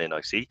 still running,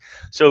 I see.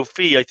 So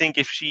Fee, I think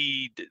if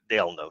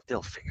they'll know,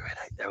 they'll figure it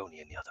out. They're only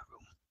in the other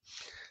room.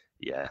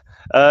 Yeah.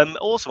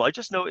 Also, I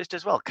just noticed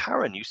as well,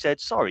 Karen, you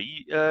said,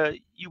 sorry,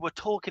 you were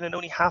talking and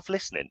only half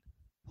listening.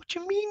 What do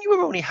you mean you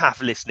were only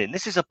half listening?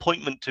 This is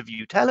appointment to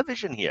view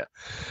television here.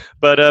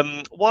 But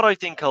what I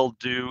think I'll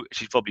do,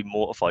 she's probably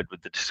mortified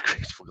with the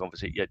disgraceful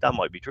conversation. Yeah, that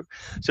might be true.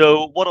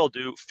 So what I'll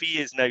do, Fee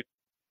is now,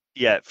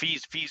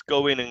 Fee's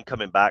going and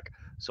coming back.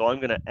 So I'm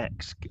gonna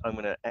X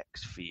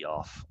Fee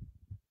off.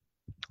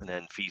 And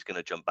then Fee's going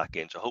to jump back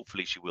in. So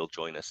hopefully she will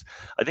join us.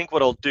 I think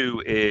what I'll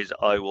do is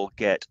I will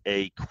get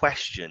a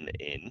question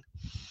in.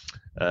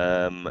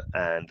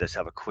 And let's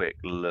have a quick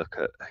look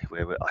at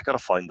I got to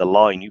find the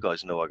line. You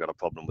guys know I got a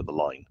problem with the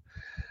line.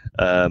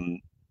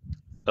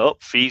 Oh,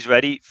 Fee's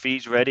ready.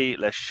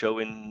 Let's show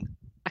in.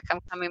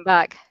 I'm coming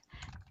back.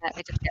 Let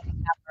me just get the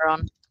camera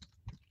on.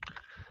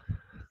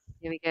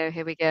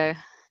 Here we go.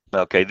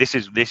 Okay, this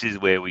is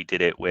where we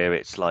did it, where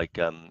it's like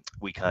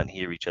we can't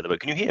hear each other. But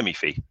can you hear me,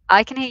 Fee?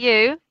 I can hear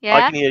you. Yeah.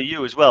 I can hear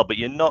you as well, but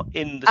you're not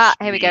in the.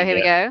 Here we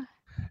go.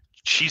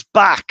 She's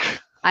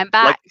back. I'm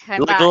back.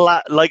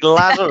 Like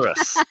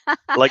Lazarus.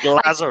 Like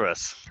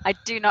Lazarus. I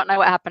do not know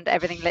what happened.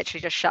 Everything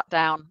literally just shut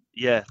down.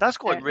 Yeah, that's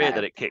quite rare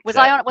that it kicked. Was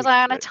I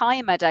on a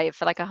timer, Dave,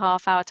 for like a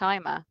half-hour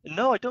timer?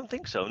 No, I don't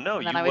think so. No,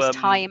 and then I was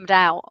timed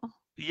out.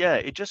 Yeah,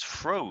 it just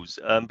froze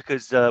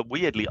because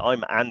weirdly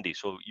I'm Andy,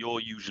 so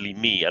you're usually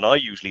me, and I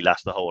usually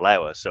last the whole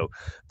hour. So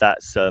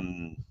that's all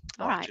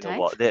right, do you know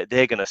what?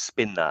 They're gonna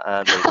spin that,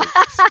 and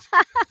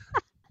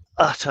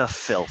utter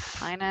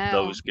filth. I know.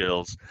 Those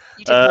girls.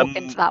 You did walk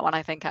into that one,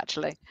 I think,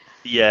 actually.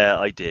 Yeah,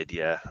 I did.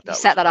 Yeah, You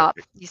set that up.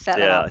 You set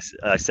that up.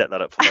 I set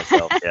that up for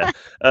myself. Yeah.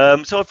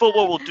 So I thought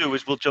what we'll do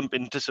is we'll jump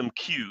into some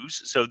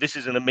cues. So this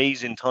is an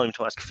amazing time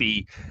to ask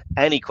Fee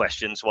any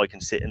questions, so I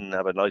can sit and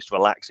have a nice,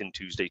 relaxing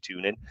Tuesday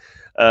tune in.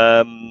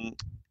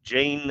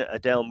 Jane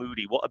Adele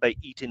Moody, what about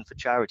eating for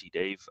charity,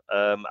 Dave?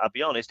 I'll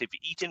be honest, if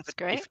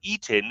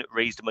eating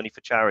raised money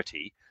for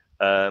charity,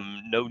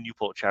 no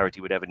Newport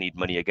charity would ever need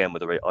money again with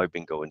the rate I've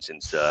been going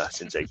since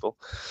April.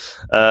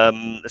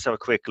 Let's have a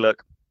quick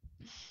look.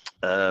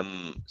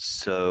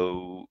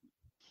 So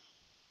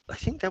I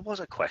think there was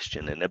a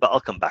question in there, but I'll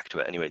come back to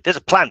it anyway. There's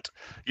a plant.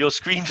 Your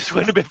screen just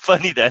went a bit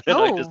funny then, and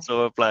I just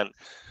saw a plant.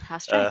 How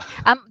strange.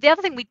 The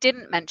other thing we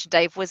didn't mention,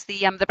 Dave, was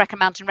the Brecon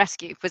Mountain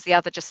Rescue. Was the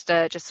other just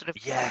sort of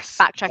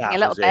backtracking a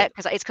little bit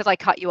because I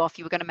cut you off.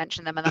 You were going to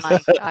mention them, and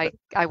then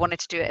I wanted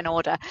to do it in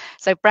order.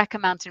 So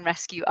Brecon Mountain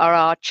Rescue are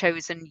our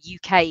chosen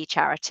UK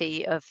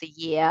charity of the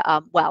year.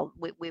 Well,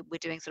 we're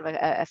doing sort of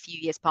a few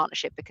years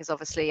partnership because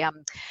obviously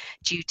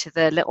due to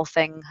the little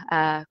thing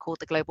called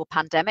the global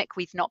pandemic,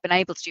 we've not been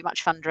able to do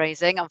much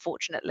fundraising,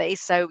 unfortunately.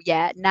 So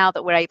yeah, now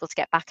that we're able to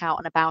get back out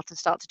and about and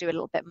start to do a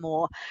little bit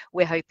more,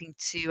 we're hoping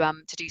to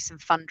do some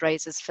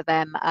fundraisers for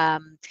them,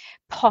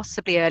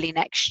 possibly early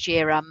next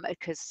year,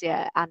 because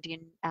yeah, Andy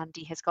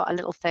has got a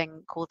little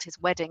thing called his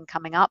wedding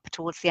coming up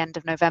towards the end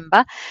of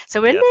November, so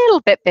we're a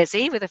little bit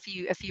busy with a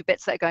few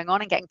bits that are going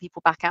on and getting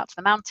people back out to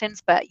the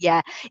mountains. But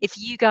yeah, if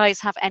you guys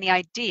have any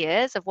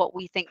ideas of what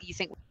you think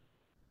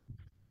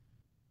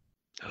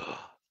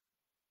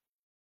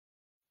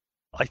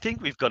I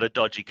think we've got a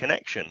dodgy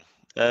connection.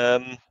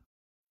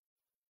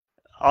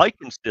 I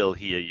can still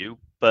hear you,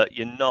 but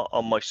you're not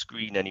on my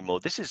screen anymore.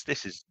 This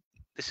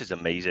is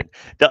amazing.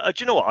 Do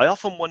you know what? I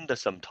often wonder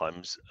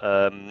sometimes,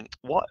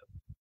 what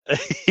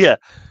yeah,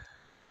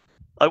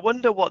 I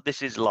wonder what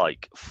this is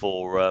like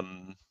for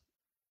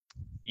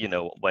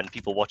when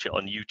people watch it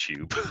on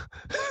YouTube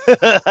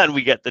and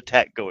we get the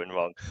tech going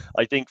wrong.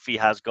 I think Fee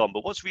has gone,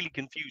 but what's really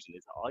confusing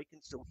is that I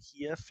can still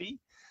hear Fee.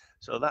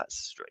 So that's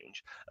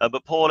strange.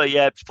 But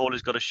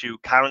Paula's got a shoot.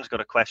 Karen's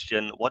got a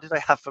question. What did I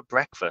have for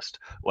breakfast?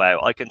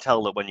 Wow, I can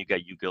tell that when you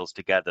get you girls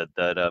together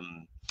that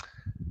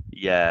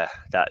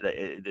that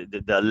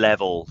the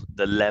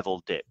level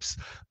dips.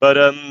 But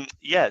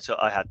so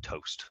I had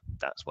toast.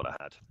 That's what I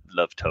had.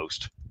 Love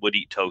toast. Would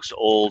eat toast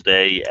all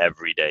day,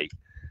 every day.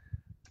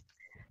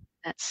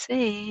 Let's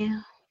see.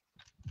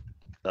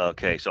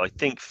 Okay, so I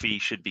think Fee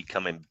should be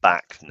coming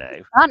back now.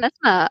 Fun, isn't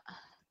it?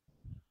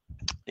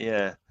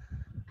 Yeah.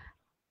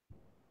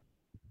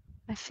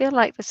 I feel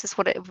like this is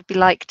what it would be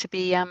like to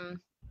be a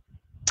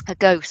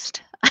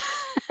ghost.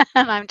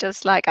 And I'm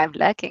just like, I'm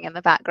lurking in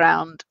the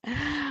background.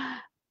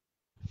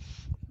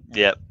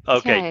 Yeah.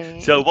 Okay.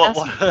 So what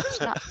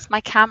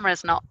my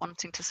camera's not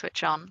wanting to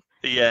switch on.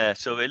 Yeah,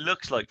 so it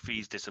looks like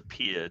Fee's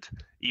disappeared,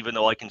 even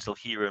though I can still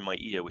hear her in my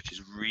ear, which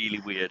is really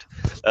weird.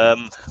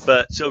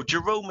 But so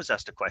Jerome has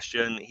asked a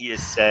question. He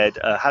has said,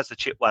 has the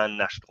Chitwan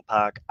National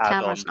Park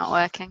camera's not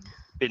working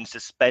been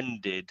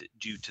suspended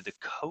due to the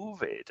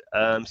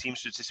COVID?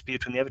 Seems to have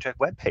disappeared from the Evertrek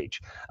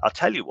webpage. I'll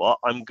tell you what,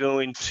 I'm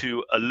going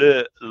to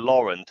alert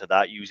Lauren to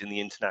that using the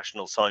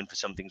international sign for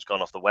something's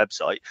gone off the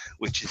website,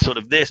 which is sort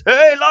of this.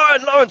 Hey,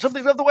 Lauren,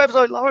 something's off the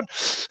website, Lauren.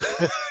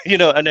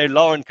 And now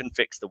Lauren can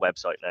fix the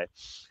website now.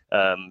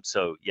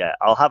 So yeah,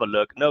 I'll have a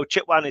look. No,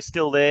 Chitwan is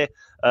still there.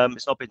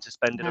 It's not been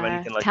suspended or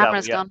anything like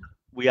that.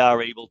 We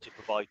are able to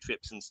provide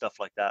trips and stuff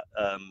like that.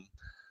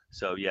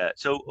 So yeah,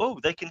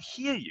 they can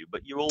hear you,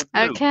 but you're all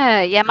blue.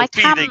 Okay, yeah, my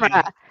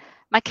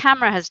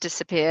camera has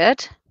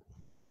disappeared.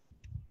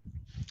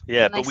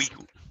 Yeah,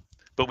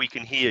 but we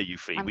can hear you,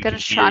 Fee.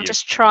 I'm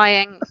just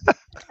trying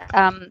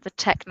the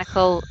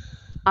technical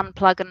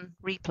unplug and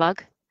replug.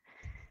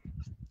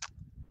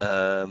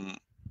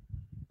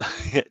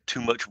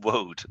 Too much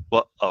woad.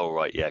 What? Oh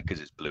right, yeah, because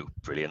it's blue.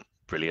 Brilliant.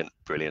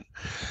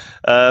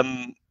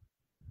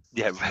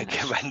 Yeah,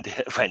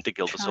 Rent-A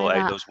Guild to sort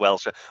out those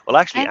Welsh. Well,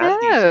 actually,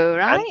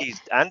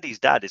 Andy's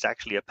dad is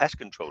actually a pest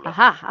controller.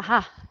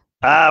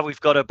 Aha. We've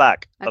got her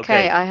back.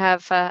 Okay. I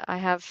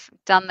have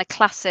done the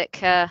classic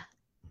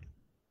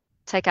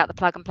take out the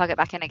plug and plug it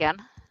back in again.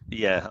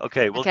 Yeah.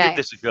 Okay. We'll give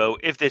this a go.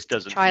 If this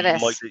doesn't,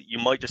 you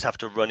might just have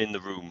to run in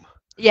the room.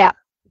 Yeah,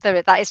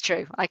 that is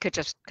true. I could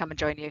just come and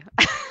join you.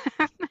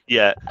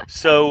 Yeah,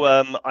 so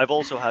I've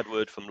also had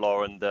word from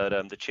Lauren that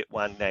the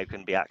Chitwan now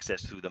can be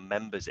accessed through the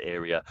members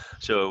area.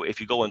 So if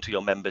you go into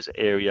your members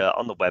area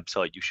on the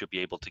website, you should be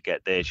able to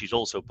get there. She's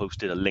also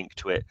posted a link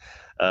to it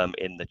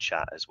in the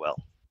chat as well.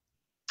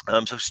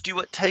 So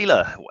Stuart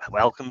Taylor,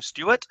 welcome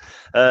Stuart.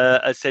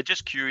 I said,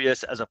 just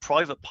curious, as a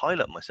private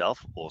pilot myself,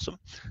 awesome,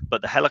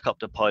 but the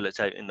helicopter pilots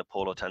out in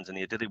Nepal or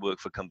Tanzania, do they work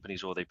for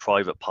companies or are they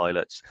private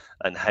pilots,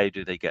 and how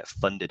do they get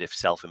funded if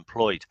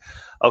self-employed?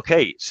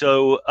 Okay,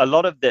 so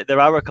there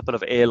are a couple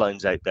of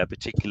airlines out there,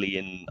 particularly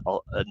in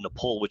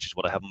Nepal, which is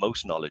what I have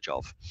most knowledge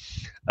of,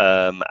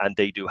 and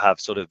they do have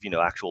sort of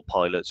actual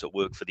pilots that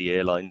work for the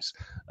airlines.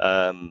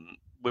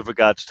 with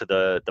regards to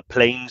the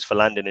planes for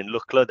landing in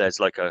Lukla, there's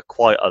like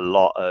quite a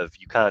lot of,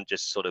 you can't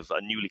just sort of,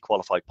 a newly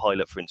qualified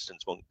pilot, for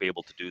instance, won't be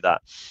able to do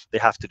that. They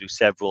have to do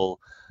several,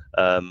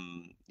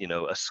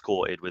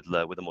 escorted with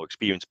a more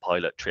experienced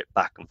pilot trip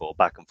back and forth,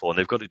 and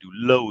they've got to do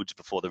loads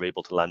before they're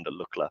able to land at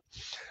Lukla.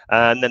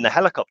 And then the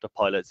helicopter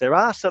pilots, there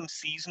are some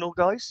seasonal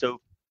guys. So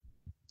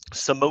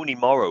Simone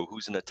Morrow,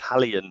 who's an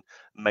Italian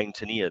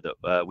mountaineer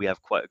that we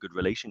have quite a good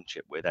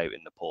relationship with out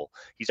in Nepal.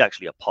 He's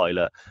actually a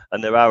pilot,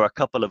 and there are a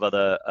couple of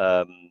other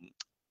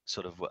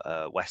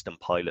Western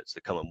pilots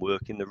that come and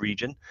work in the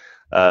region,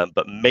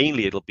 but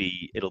mainly it'll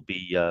be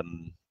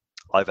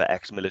either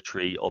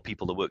ex-military or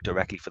people that work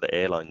directly for the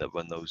airline that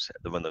run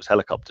those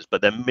helicopters.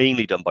 But they're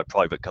mainly done by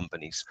private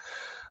companies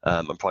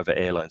and private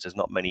airlines. There's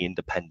not many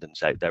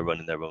independents out there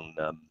running their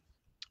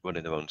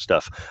own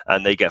stuff,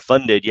 and they get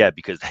funded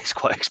because it's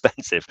quite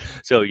expensive.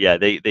 So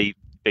they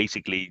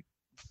basically,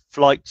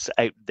 flights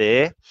out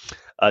there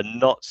are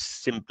not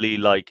simply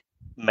like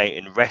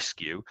mountain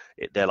rescue,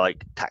 they're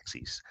like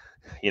taxis,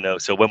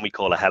 so when we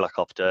call a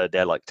helicopter,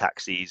 they're like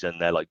taxis and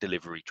they're like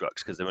delivery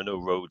trucks, because there are no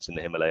roads in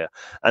the Himalaya.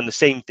 And the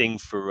same thing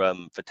for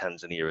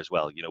Tanzania as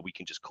well. We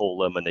can just call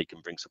them and they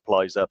can bring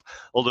supplies up,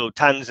 although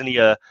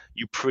Tanzania,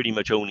 you pretty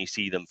much only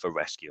see them for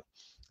rescue.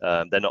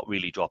 They're not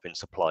really dropping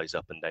supplies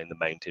up and down the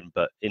mountain.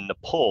 But in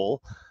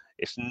Nepal,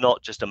 it's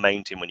not just a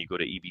mountain. When you go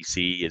to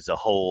EBC, it's a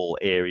whole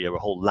area, a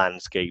whole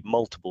landscape,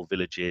 multiple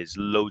villages,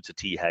 loads of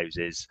tea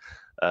houses.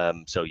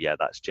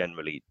 That's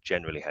generally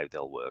how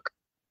they'll work.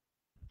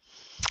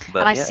 But,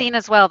 and I've seen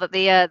as well that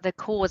the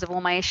cause of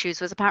all my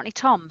issues was apparently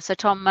Tom. So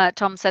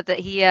Tom said that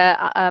he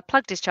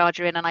plugged his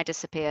charger in and I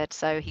disappeared.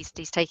 So he's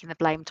taking the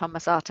blame. Tom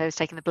Masato is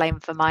taking the blame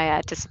for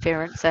my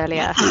disappearance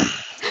earlier.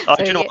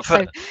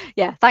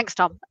 Thanks,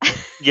 Tom.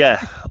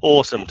 Yeah,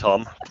 awesome,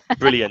 Tom.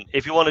 Brilliant.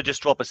 If you want to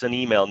just drop us an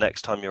email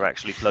next time you're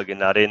actually plugging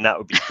that in, that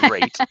would be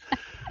great.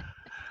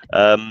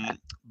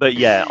 But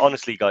yeah,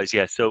 honestly, guys,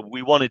 so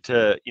we wanted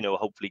to,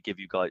 hopefully give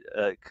you guys,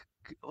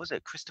 what was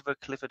it? Christopher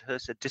Clifford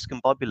Hurst said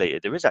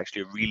Discombobulated. There is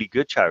actually a really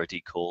good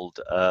charity called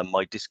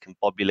My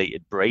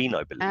Discombobulated Brain,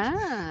 I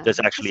believe. There's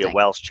actually a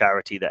Welsh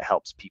charity that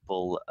helps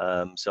people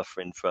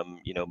suffering from,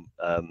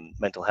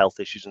 mental health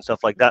issues and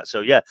stuff like that.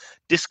 So yeah,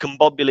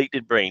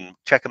 Discombobulated Brain,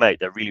 check them out.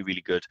 They're really,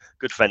 really good.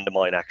 Good friend of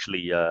mine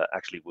actually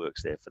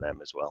works there for them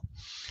as well.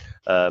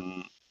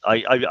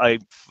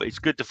 It's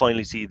good to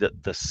finally see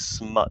that the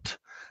smut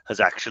has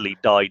actually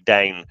died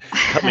down,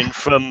 coming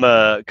from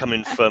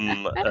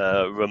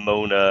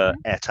Ramona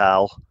et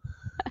al.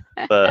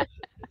 But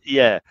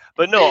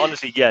no,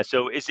 honestly,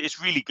 so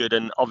it's really good.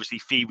 And obviously,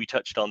 Fee, we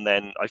touched on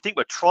then. I think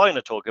we're trying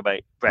to talk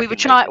about we were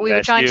trying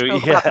to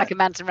talk about Brecon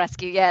Mountain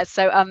Rescue.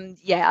 So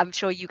I'm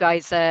sure you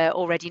guys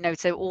already know.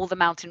 So all the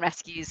mountain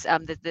rescues,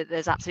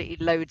 there's absolutely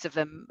loads of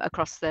them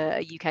across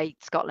the UK,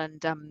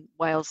 Scotland,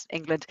 Wales,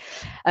 England.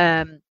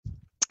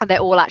 And they're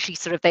all actually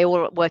they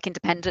all work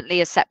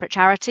independently as separate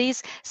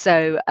charities.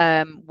 So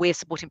we're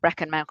supporting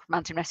Brecon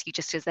Mountain Rescue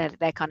just because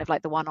they're kind of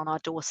like the one on our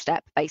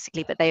doorstep,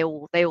 basically. But they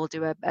all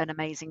do an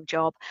amazing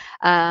job.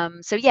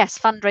 So yes,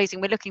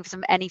 fundraising. We're looking for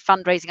any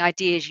fundraising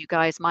ideas you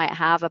guys might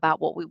have about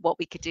what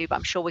we could do. But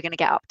I'm sure we're going to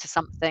get up to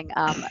something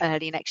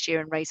early next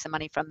year and raise some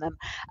money from them.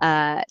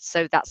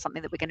 So that's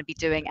something that we're going to be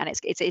doing, and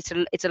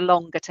it's a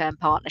longer term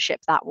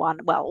partnership. That one,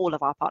 well, all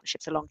of our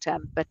partnerships are long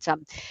term, but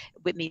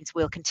it means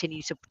we'll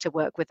continue to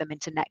work with them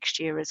into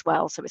next year as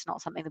well. So it's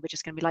not something that we're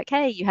just going to be like,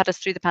 hey, you had us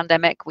through the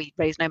pandemic, we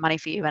raised no money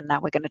for you, and now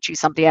we're going to choose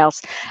somebody else.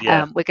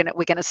 We're going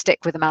to stick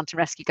with the mountain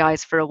rescue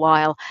guys for a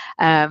while.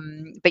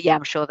 But yeah,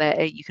 I'm sure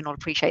that you can all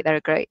appreciate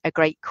they're a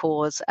great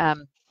cause.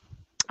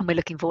 And we're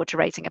looking forward to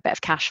raising a bit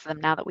of cash for them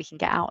now that we can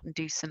get out and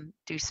do some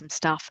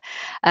stuff.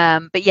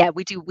 But yeah,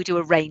 we do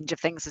a range of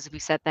things, as we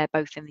said. They're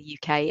both in the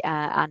UK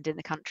and in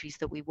the countries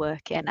that we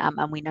work in,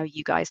 and we know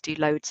you guys do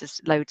loads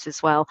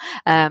as well.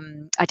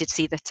 I did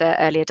see that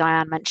earlier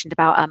Diane mentioned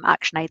about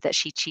ActionAid, that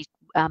she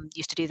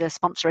used to do the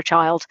Sponsor a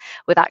Child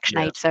with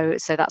ActionAid,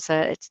 so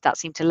that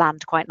seemed to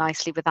land quite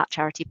nicely with that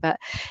charity. But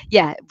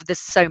yeah, there's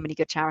so many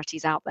good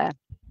charities out there,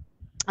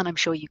 and I'm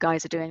sure you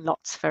guys are doing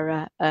lots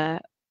for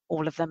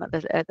all of them at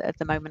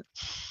the moment.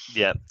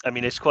 Yeah, I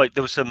mean,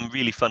 there was some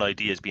really fun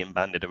ideas being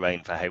banded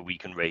around for how we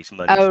can raise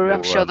money.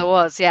 I'm sure there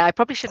was. Yeah, I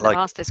probably shouldn't have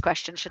asked this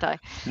question, should I?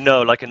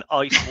 No, like an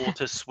ice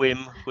water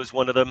swim was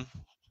one of them.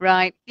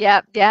 Right.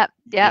 Yeah. That's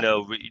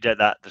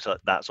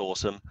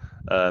awesome.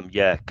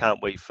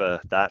 Can't wait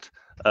for that.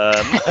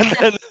 And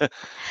then,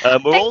 I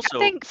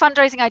think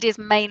fundraising ideas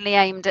mainly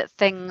aimed at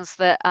things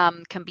that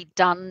can be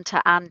done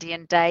to Andy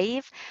and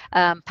Dave.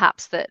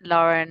 Perhaps that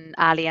Lauren,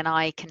 Ali, and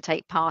I can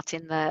take part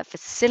in the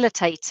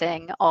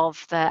facilitating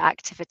of the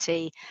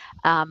activity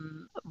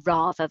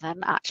rather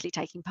than actually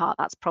taking part.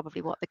 That's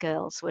probably what the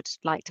girls would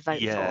like to vote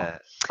for. Yeah,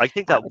 I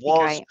think that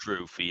was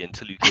true for you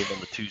until you came on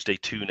the Tuesday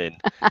tune-in,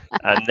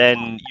 and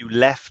then you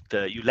left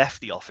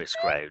the office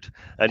crowd,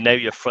 and now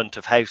you're front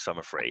of house, I'm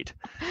afraid.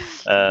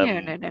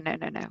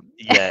 No.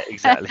 Yeah,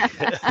 exactly.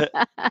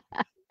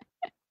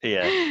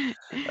 Yeah.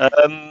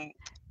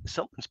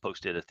 someone's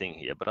posted a thing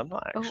here, but I'm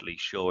not Oh. actually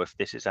sure if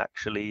this is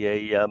actually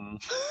a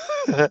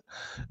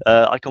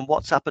I can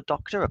WhatsApp a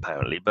doctor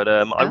apparently, but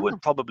I would Oh.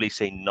 probably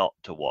say not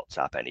to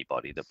WhatsApp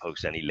anybody that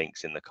posts any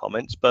links in the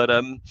comments. But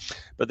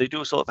they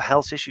do sort of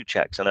health issue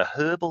checks and a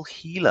herbal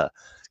healer.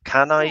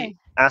 Can I Okay.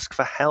 ask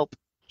for help?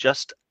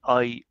 Just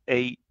I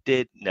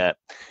did nah.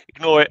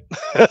 Ignore it.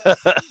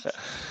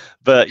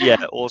 But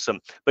yeah, awesome.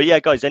 But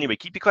yeah, guys, anyway,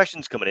 keep your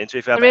questions coming in. So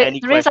if you have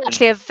any There is questions,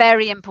 actually a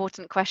very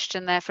important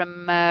question there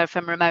from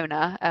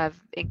Ramona,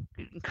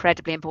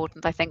 incredibly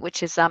important, I think,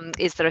 which is there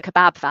a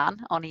kebab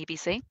van on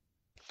EBC?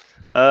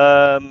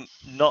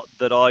 not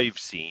that I've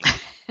seen.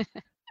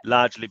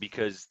 Largely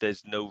because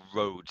there's no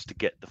roads to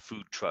get the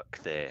food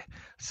truck there.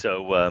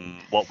 So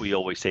what we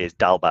always say is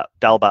Dalbat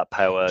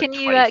power. Can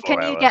you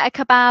 24-hour. get a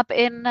kebab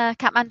in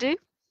Kathmandu?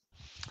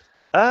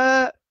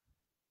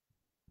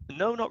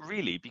 No, not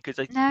really, because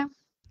No,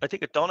 I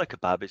think a doner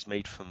kebab is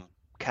made from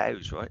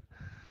cows, right?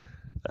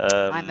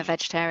 I'm a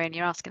vegetarian.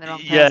 You're asking the wrong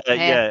Yeah, person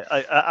here.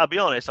 yeah. I'll be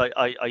honest.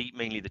 I eat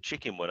mainly the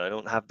chicken one. I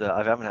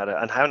haven't had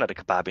a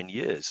kebab in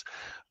years.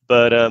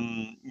 But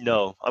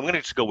no, I'm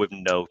gonna just go with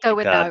no. Go You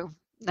with can. no.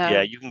 No.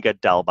 Yeah, you can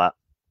get Dalbat.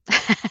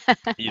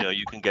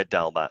 You can get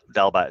Dalbat.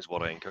 Dalbat is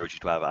what I encourage you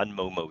to have, and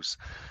Momos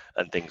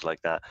and things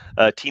like that.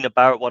 Tina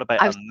Barrett, what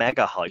about a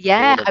mega hike?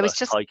 Yeah, All of I was us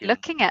just hiking.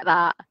 looking at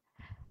that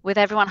with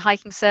everyone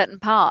hiking certain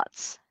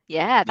parts.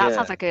 Yeah, that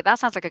sounds like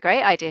a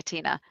great idea,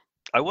 Tina.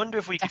 I wonder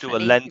if we could do a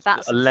Definitely length give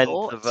that some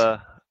of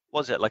thought.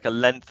 was it like a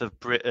length of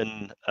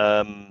Britain?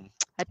 A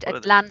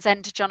Land's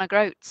End to John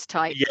O'Groats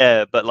type.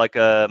 Yeah, but like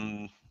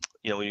when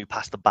you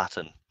pass the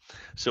baton.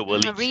 So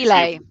we'll A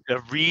relay. a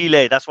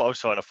relay. That's what I was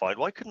trying to find.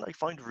 Why couldn't I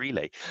find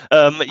relay?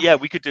 Yeah,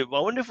 we could do. I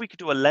wonder if we could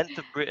do a length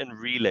of Britain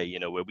relay.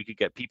 Where we could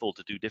get people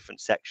to do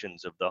different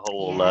sections of the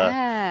whole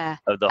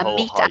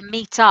hike.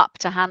 Meet up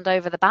to hand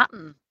over the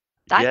baton.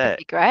 That could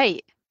be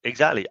great.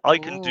 Exactly. I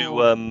can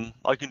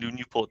do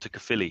Newport to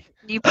Caerphilly.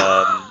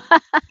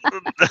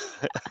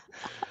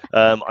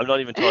 I'm not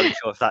even entirely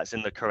sure if that's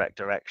in the correct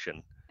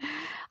direction.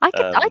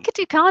 I could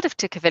do Cardiff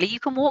to Caerphilly. You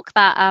can walk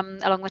that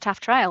along the Taff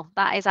Trail.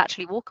 That is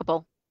actually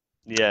walkable.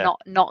 Yeah.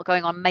 Not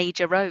going on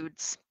major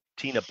roads.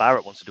 Tina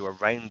Barrett wants to do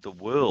around the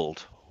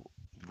world.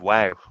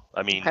 Wow.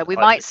 I mean, okay, we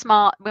might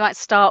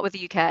start with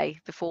the UK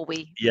before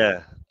we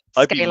scale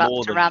up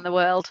to around the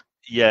world.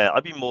 Yeah,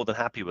 I'd be more than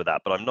happy with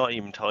that, but I'm not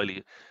even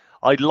entirely.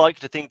 I'd like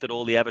to think that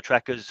all the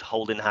Evertrekkers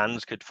holding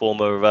hands could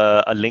form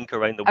a link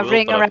around the world. A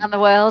ring around the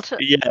world.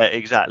 Yeah,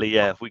 exactly.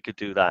 Yeah, if we could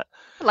do that.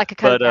 Like a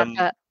Coke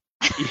advert.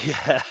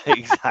 Yeah,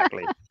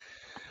 exactly.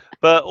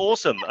 But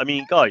awesome. I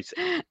mean, guys,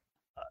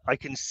 I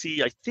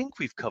think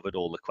we've covered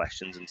all the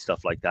questions and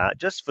stuff like that.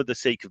 Just for the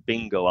sake of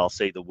bingo, I'll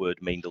say the word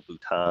Meindl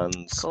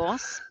Bhutans. Of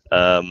course.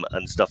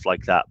 And stuff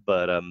like that.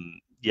 But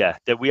yeah,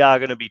 that we are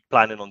going to be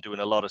planning on doing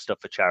a lot of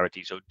stuff for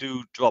charity. So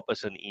do drop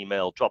us an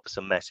email, drop us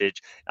a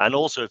message. And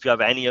also, if you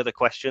have any other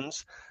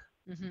questions,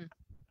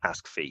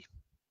 ask Fee.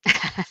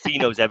 Fee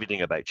knows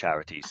everything about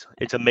charities.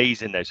 It's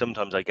amazing now.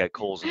 Sometimes I get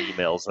calls and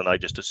emails and I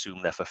just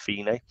assume they're for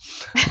Fee now.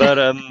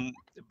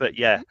 But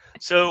yeah,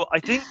 so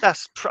I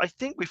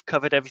think we've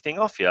covered everything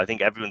off here. I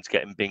think everyone's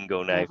getting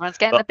bingo now. Everyone's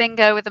getting the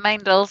bingo with the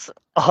Meindls.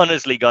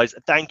 Honestly, guys,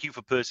 thank you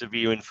for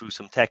persevering through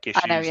some tech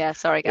issues. I know, yeah.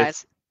 Sorry,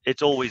 guys.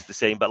 It's always the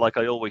same, but like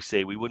I always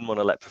say, we wouldn't want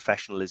to let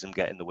professionalism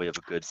get in the way of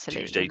a good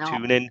Tuesday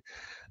tune-in.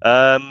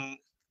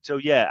 So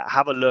yeah,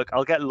 have a look.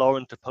 I'll get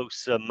Lauren to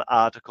post some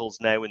articles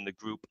now in the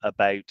group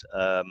about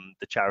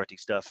the charity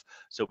stuff.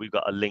 So we've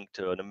got a link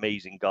to an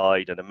amazing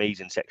guide, an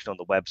amazing section on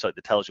the website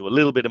that tells you a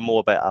little bit more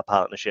about our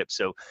partnership.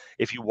 So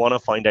if you want to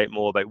find out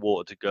more about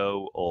Water to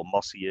Go or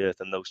Mossy Earth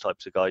and those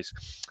types of guys,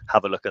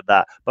 have a look at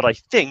that. But I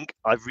think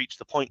I've reached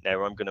the point now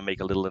where I'm going to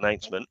make a little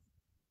announcement.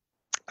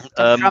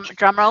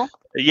 Drum roll.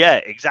 Yeah,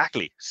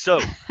 exactly.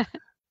 So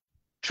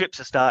trips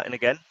are starting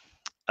again,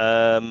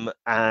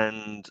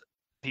 and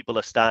people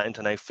are starting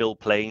to now fill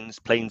planes.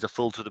 Planes are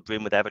full to the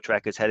brim with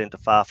Evertrekkers heading to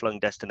far-flung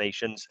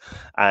destinations,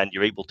 and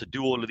you're able to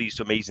do all of these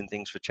amazing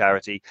things for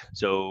charity.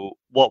 So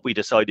what we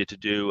decided to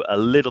do a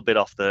little bit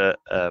off our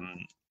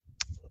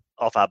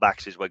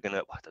backs is we're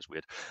gonna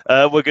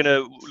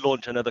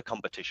launch another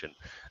competition.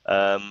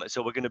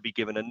 So we're gonna be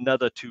giving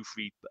another 2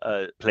 free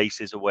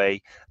places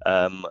away.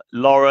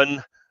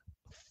 Lauren,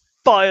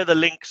 fire the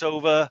links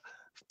over,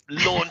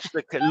 launch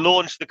the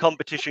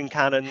competition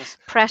cannons.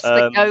 Press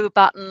the go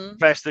button.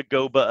 Press the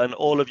go button.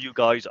 All of you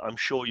guys, I'm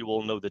sure you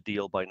all know the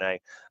deal by now.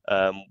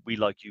 We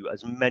like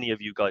as many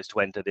of you guys to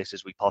enter this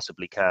as we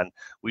possibly can.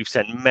 We've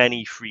sent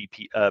many free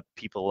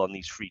people on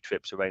these free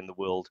trips around the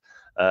world.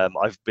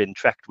 I've been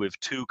trekked with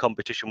 2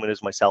 competition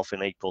winners myself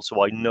in April,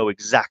 so I know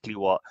exactly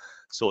what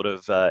sort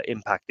of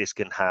impact this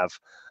can have.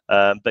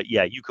 But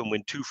yeah, you can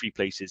win 2 free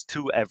places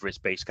to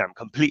Everest Base Camp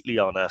completely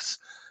on us.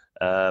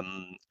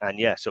 And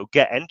yeah, so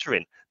get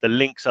entering. The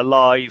links are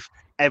live.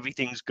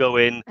 Everyth's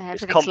going.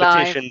 It's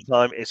competition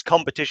time. It's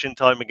competition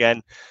time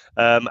again.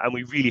 And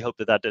we really hope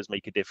that does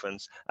make a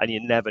difference. And you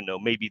never know.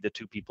 Maybe the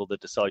 2 people that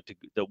decide to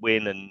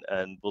win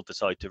and will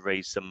decide to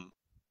raise some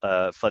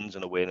funds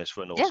and awareness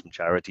for an awesome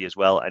charity as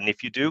well. And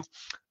if you do,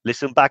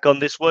 listen back on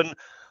this one.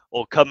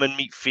 or come and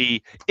meet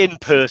Fee in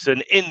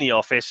person in the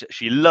office.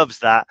 She loves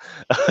that.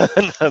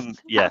 And,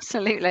 yeah.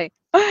 Absolutely.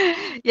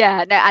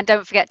 Yeah, no, and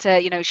don't forget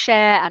to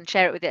share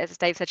it with, as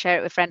Dave said, share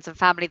it with friends and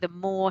family. The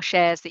more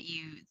shares that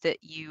you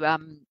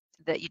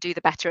do,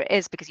 the better it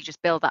is, because you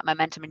just build that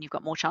momentum and you've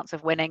got more chance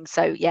of winning.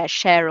 So yeah,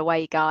 share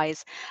away,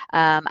 guys.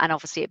 And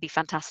obviously it'd be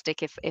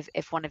fantastic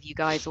if one of you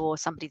guys or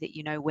somebody that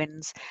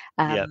wins.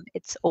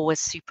 It's always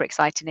super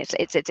exciting.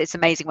 It's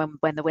amazing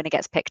when the winner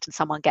gets picked and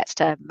someone gets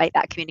to make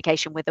that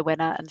communication with the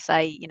winner and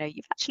say,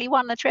 you've actually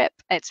won the trip.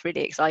 It's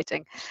really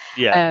exciting.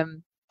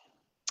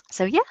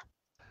 So yeah.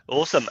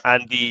 Awesome.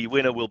 And the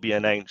winner will be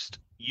announced,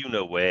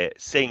 where,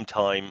 same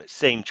time,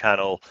 same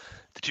channel,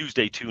 the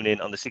Tuesday tune in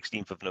on the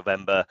 16th of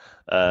November.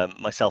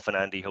 Myself and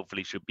Andy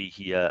hopefully should be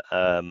here,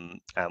 and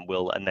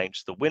we'll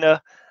announce the winner.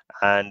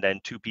 And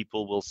then 2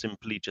 people will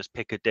simply just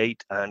pick a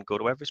date and go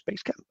to Everest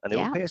Base Camp, and they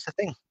will pay us a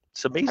thing.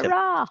 It's amazing.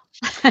 Hurrah!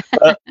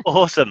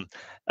 Awesome.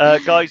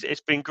 Guys,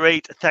 it's been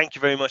great. Thank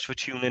you very much for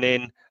tuning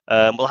in.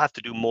 We'll have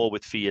to do more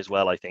with Fee as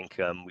well. I think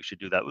we should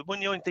do that. The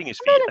only thing is,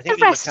 Fee, I think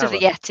the rest of the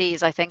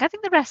Yetis, I think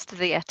the rest of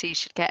the Yetis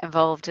should get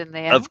involved in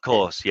the. Of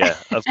course, yeah,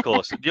 of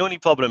course. The only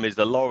problem is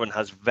that Lauren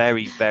has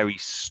very, very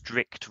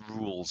strict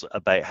rules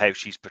about how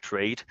she's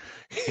portrayed.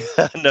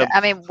 And,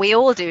 I mean, we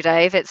all do,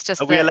 Dave. It's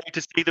just. Are we allowed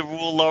to see the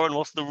rule, Lauren?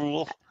 What's the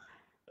rule?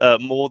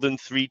 More than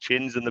 3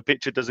 chins and the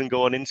picture doesn't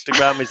go on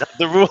Instagram. Is that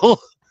the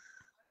rule?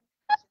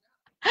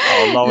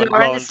 Oh,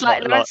 Lauren's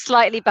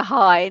slightly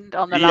behind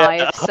on the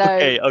live. So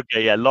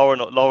okay, yeah. Lauren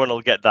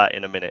will get that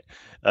in a minute.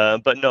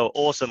 But no,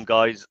 awesome,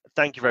 guys.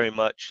 Thank you very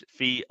much,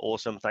 Fee.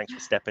 Awesome. Thanks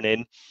for stepping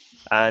in.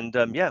 And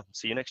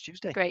see you next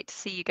Tuesday. Great to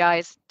see you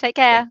guys. Take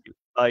care.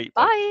 Bye.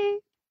 Bye.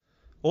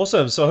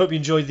 Awesome. So I hope you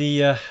enjoyed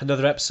the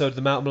another episode of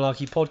the Mountain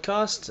Malarkey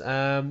podcast.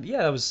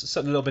 That was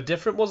something a little bit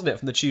different, wasn't it,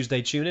 from the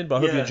Tuesday tune in? But I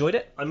hope you enjoyed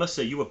it. I must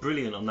say, you were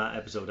brilliant on that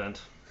episode, Ant.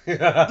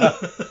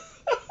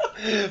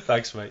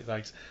 Thanks, mate.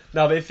 Thanks.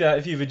 Now,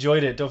 if you've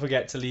enjoyed it, don't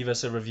forget to leave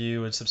us a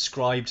review and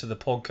subscribe to the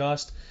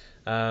podcast.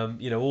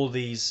 All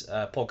these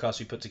podcasts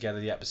we put together,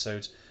 the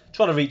episodes,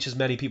 trying to reach as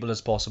many people as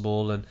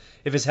possible. And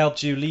if it's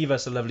helped you, leave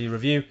us a lovely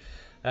review.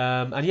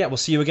 We'll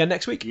see you again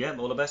next week. Yeah,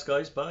 all the best,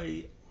 guys.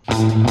 Bye.